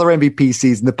another MVP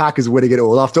season, the Packers winning it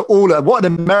all after all? What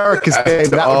an America's game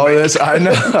that would this, I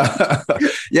know.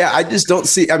 I just don't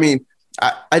see. I mean,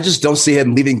 I just don't see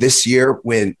him leaving this year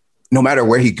when no matter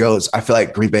where he goes, I feel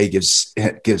like Green Bay gives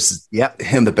him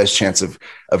the best chance of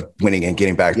winning and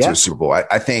getting back to a Super Bowl.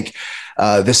 I think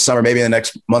this summer, maybe in the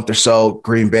next month or so,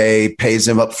 Green Bay pays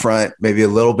him up front, maybe a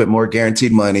little bit more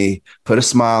guaranteed money, put a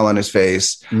smile on his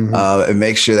face, and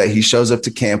make sure that he shows up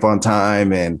to camp on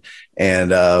time. And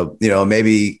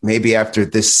maybe after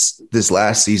this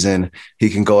last season, he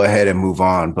can go ahead and move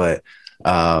on. But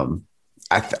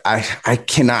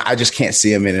I just can't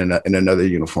see him in another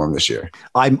uniform this year.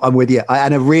 I'm with you. I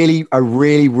really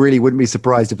wouldn't be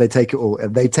surprised if they take it all.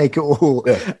 If they take it all,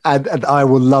 and I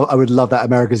would love that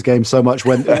America's game so much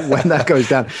when that goes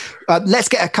down. Let's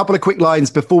get a couple of quick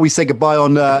lines before we say goodbye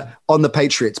on the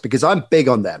Patriots, because I'm big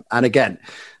on them. And again,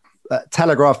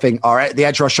 telegraphing the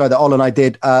Edge Rush show that Ol and I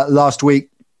did last week.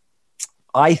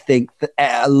 I think that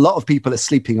a lot of people are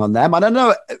sleeping on them. And I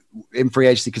know in free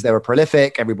agency, because they were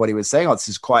prolific, everybody was saying, this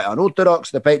is quite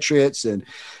unorthodox, the Patriots. And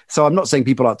so I'm not saying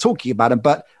people aren't talking about them,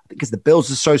 but I think because the Bills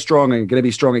are so strong and going to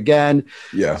be strong again.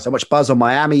 Yeah. So much buzz on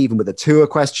Miami, even with the Tua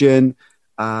question.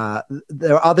 There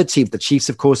are other teams. The Chiefs,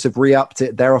 of course, have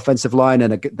re-upped their offensive line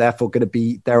and are therefore going to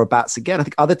be thereabouts again. I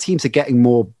think other teams are getting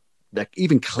more, like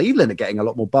even Cleveland are getting a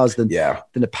lot more buzz than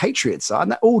the Patriots are.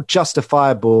 And they're all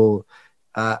justifiable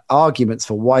arguments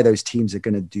for why those teams are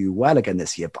going to do well again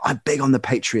this year. But I'm big on the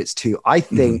Patriots too. I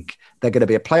think they're going to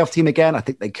be a playoff team again. I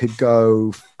think they could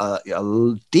go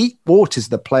deep waters of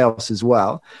the playoffs as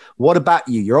well. What about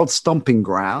you? Your old stomping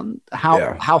ground.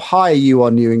 How high are you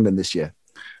on New England this year?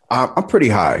 I'm pretty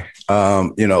high.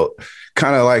 Kind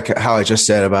of like how I just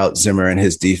said about Zimmer and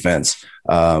his defense.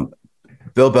 Bill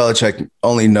Belichick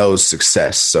only knows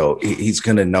success, so he's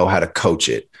going to know how to coach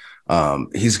it.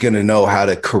 He's going to know how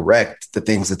to correct the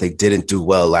things that they didn't do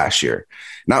well last year.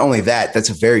 Not only that, that's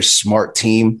a very smart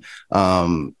team.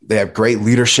 They have great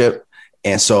leadership.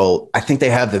 And so I think they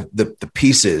have the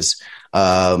pieces.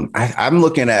 I'm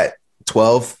looking at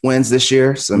 12 wins this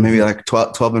year. So maybe like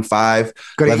 12 and 5.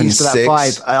 Got to get used to that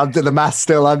 5. I'm doing the math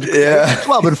still. I'm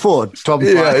 12 and 4, 12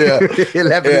 and 5,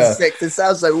 11 and 6. It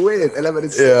sounds so weird. 11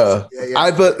 and 6.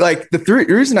 But like the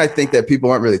reason I think that people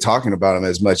aren't really talking about him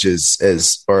as much as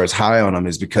high on him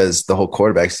is because the whole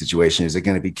quarterback situation. Is it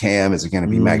going to be Cam? Is it going to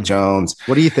be Mac Jones?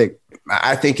 What do you think?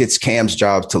 I think it's Cam's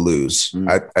job to lose.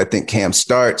 I think Cam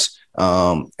starts,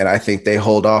 and I think they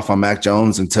hold off on Mac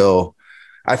Jones until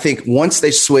I think once they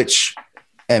switch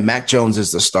and Mac Jones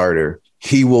is the starter,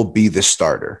 he will be the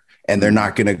starter. And they're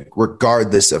not going to,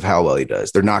 regardless of how well he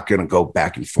does, they're not going to go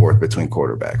back and forth between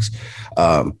quarterbacks.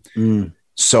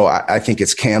 So I think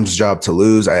it's Cam's job to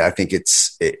lose. I think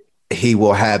he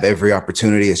will have every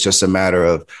opportunity. It's just a matter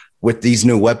of, with these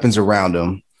new weapons around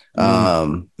him.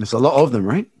 There's a lot of them,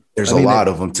 right? There's a lot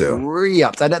of them too.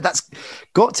 Re-upped. And that's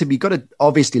got to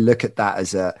obviously look at that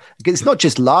as it's not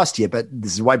just last year, but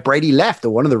this is why Brady left, or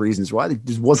one of the reasons why there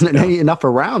just wasn't enough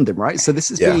around him, right? So this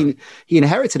has been, he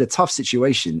inherited a tough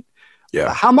situation.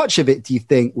 Yeah. How much of it do you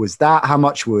think was that? How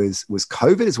much was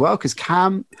COVID as well? Because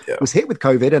Cam was hit with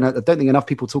COVID, and I don't think enough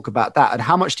people talk about that. And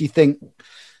how much do you think,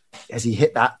 as he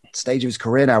hit that stage of his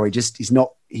career now, he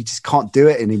just can't do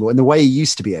it anymore in the way he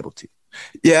used to be able to?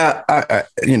 Yeah,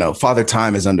 Father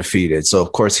Time is undefeated. So,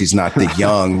 of course, he's not the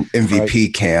young MVP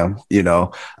right. Cam,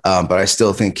 but I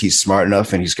still think he's smart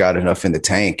enough and he's got enough in the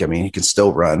tank. I mean, he can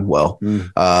still run well.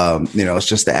 It's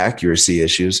just the accuracy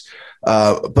issues.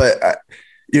 But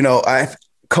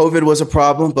COVID was a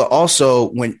problem, but also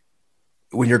when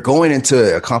you're going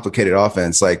into a complicated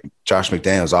offense like Josh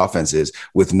McDaniels' offense is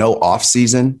with no off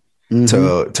season,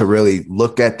 to really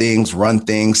look at things, run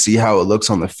things, see how it looks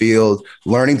on the field,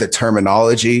 learning the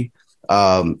terminology,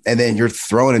 and then you're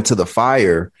thrown into the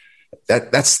fire.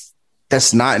 That's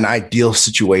not an ideal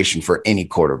situation for any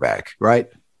quarterback. Right.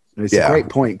 It's a great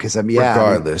point because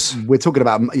regardless, we're talking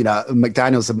about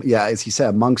McDaniels. Yeah, as you said,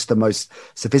 amongst the most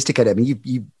sophisticated. I mean,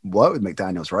 you work with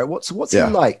McDaniels, right? What's he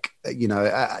like?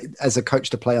 As a coach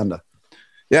to play under.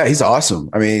 Yeah, he's awesome.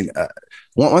 I mean,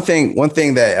 one thing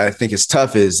that I think is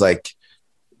tough is like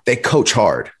they coach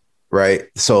hard, right?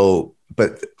 So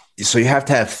you have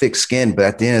to have thick skin, but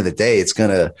at the end of the day, it's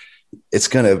gonna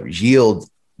yield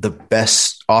the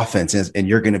best offense, and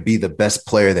you're going to be the best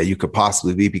player that you could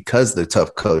possibly be because of the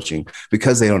tough coaching,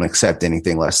 because they don't accept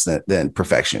anything less than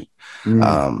perfection.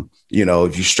 If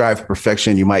you strive for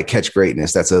perfection, you might catch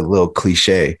greatness. That's a little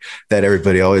cliche that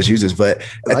everybody always uses. But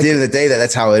at the end of the day,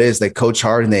 that's how it is. They coach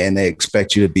hard and they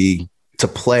expect you to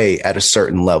play at a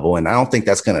certain level. And I don't think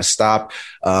that's going to stop.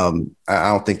 I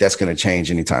don't think that's going to change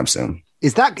anytime soon.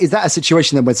 Is that a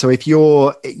situation then? So if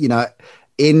you're,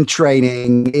 in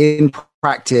training, in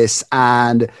practice,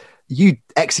 and you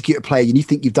execute a play and you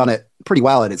think you've done it pretty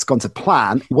well and it's gone to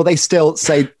plan, will they still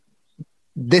say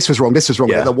this was wrong?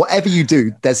 Yeah. Whatever you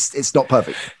do, it's not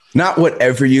perfect. Not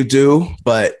whatever you do,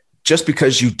 but just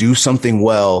because you do something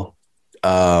well,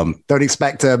 don't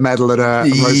expect a medal and a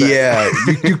rosette. Yeah,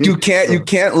 you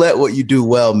can't let what you do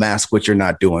well mask what you're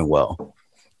not doing well.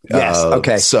 Yes.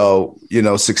 Okay. So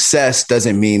success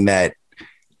doesn't mean that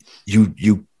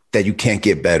you can't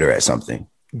get better at something.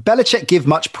 Belichick give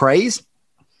much praise?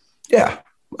 Yeah,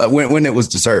 when it was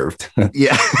deserved.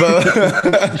 Yeah,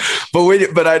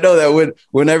 but I know that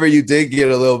whenever you did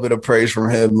get a little bit of praise from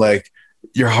him, like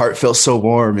your heart felt so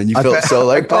warm and you felt so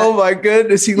like, oh my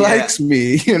goodness, he likes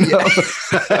me.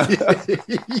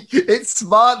 It's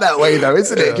smart that way though,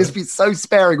 isn't it? Just be so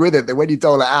sparing with it that when you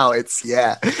dole it out, it's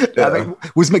I mean,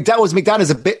 was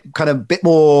McDaniels a bit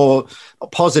more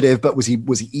positive, but was he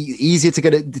easier to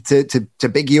get to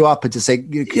big you up and to say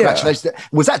congratulations? Yeah.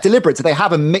 Was that deliberate? Do they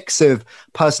have a mix of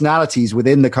personalities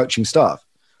within the coaching staff?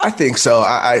 I think so.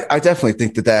 I definitely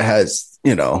think that has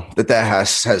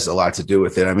has a lot to do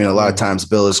with it. I mean, a lot of times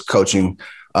Bill is coaching,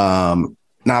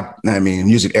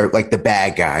 music like the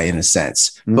bad guy in a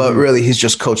sense, but really he's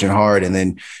just coaching hard. And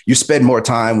then you spend more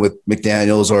time with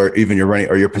McDaniels or even your running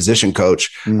or your position coach.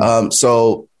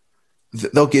 So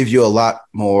they'll give you a lot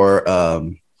more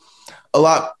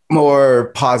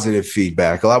positive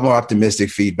feedback, a lot more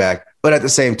optimistic feedback, but at the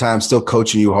same time, still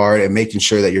coaching you hard and making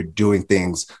sure that you're doing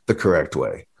things the correct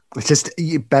way. It's just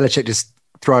Belichick just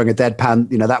throwing a deadpan,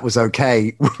 that was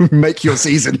okay. Make your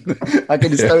season. I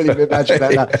can just totally imagine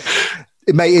that now.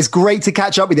 Mate, it's great to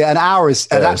catch up with you. An hour has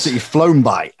absolutely flown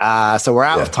by. So we're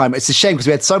out of time. It's a shame because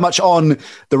we had so much on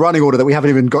the running order that we haven't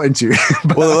even got into.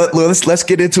 Well, let's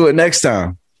get into it next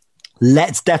time.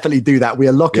 Let's definitely do that. We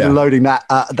are locking and loading that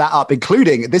up,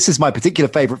 including, this is my particular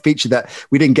favorite feature that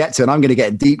we didn't get to, and I'm going to get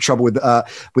in deep trouble with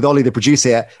Ollie, the producer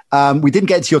here. We didn't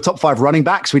get into your top 5 running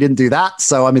backs. We didn't do that.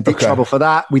 So I'm in deep trouble for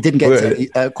that. We didn't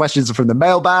get to questions from the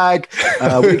mailbag. We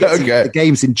didn't get to the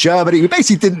games in Germany. We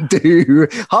basically didn't do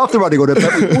half the running order,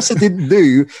 but we also didn't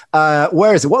do,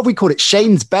 where is it? What have we called it?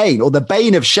 Shane's Bane, or the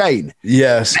Bane of Shane.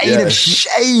 Yes. Bane of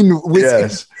Shane.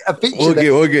 A feature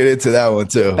we'll get into that one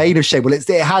too. Bane of Shame. Well, it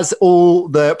has all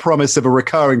the promise of a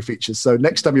recurring feature. So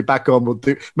next time you're back on, we'll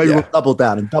double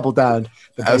down.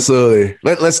 Absolutely.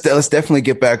 Let's definitely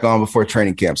get back on before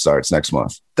training camp starts next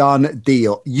month. Done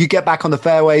deal. You get back on the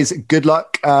fairways. Good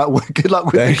luck. Good luck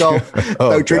with the golf.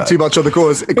 Don't drink too much on the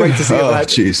course. Great to see you. Oh,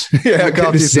 jeez. Yeah,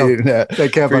 good to see you.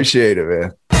 Take care. Appreciate it,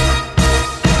 man.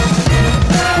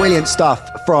 Brilliant stuff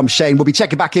from Shane. We'll be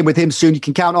checking back in with him soon. You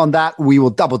can count on that. We will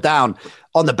double down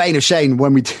on the Bane of Shane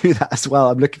when we do that as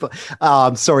well. I'm looking for.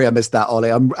 I'm sorry I missed that,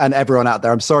 Ollie, and everyone out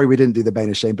there. I'm sorry we didn't do the Bane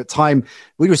of Shane, but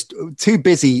we were too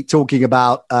busy talking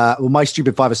about my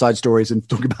stupid five-a-side stories and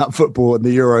talking about football and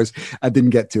the Euros. I didn't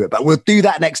get to it, but we'll do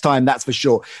that next time. That's for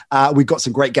sure. We've got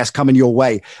some great guests coming your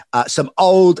way. Some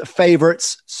old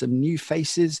favorites, some new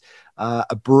faces.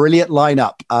 A brilliant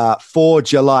lineup for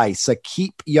July. So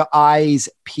keep your eyes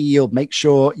peeled. Make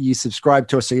sure you subscribe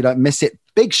to us so you don't miss it.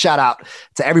 Big shout out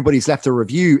to everybody who's left a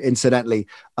review, incidentally,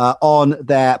 on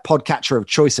their podcatcher of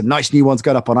choice. Some nice new ones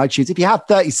going up on iTunes. If you have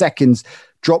 30 seconds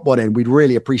drop one in. We'd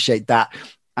really appreciate that.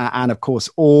 And of course,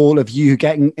 all of you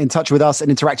getting in touch with us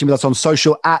and interacting with us on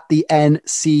social at the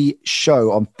NC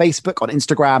Show on Facebook, on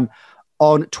Instagram,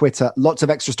 on Twitter. Lots of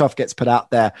extra stuff gets put out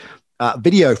there.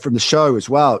 Video from the show as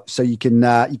well. So you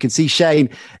can see Shane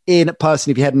in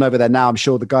person if you're heading over there now. I'm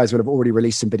sure the guys would have already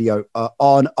released some video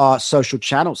on our social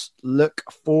channels. Look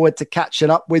forward to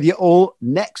catching up with you all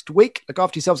next week. Look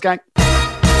after yourselves, gang.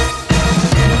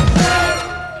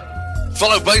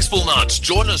 Follow Baseball Nuts.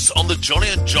 Join us on the Johnny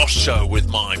and Josh Show with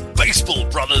my baseball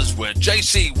brothers, where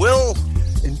JC will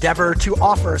endeavor to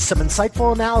offer some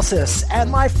insightful analysis,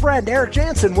 and my friend Eric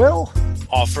Jansen will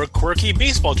offer quirky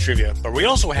baseball trivia. But we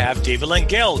also have David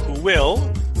Langell, who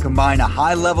will combine a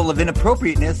high level of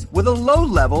inappropriateness with a low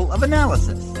level of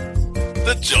analysis.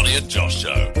 The Johnny and Josh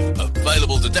Show,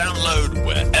 available to download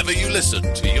wherever you listen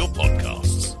to your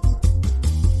podcasts.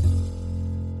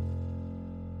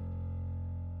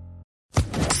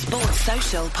 Sports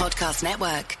Social Podcast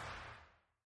Network.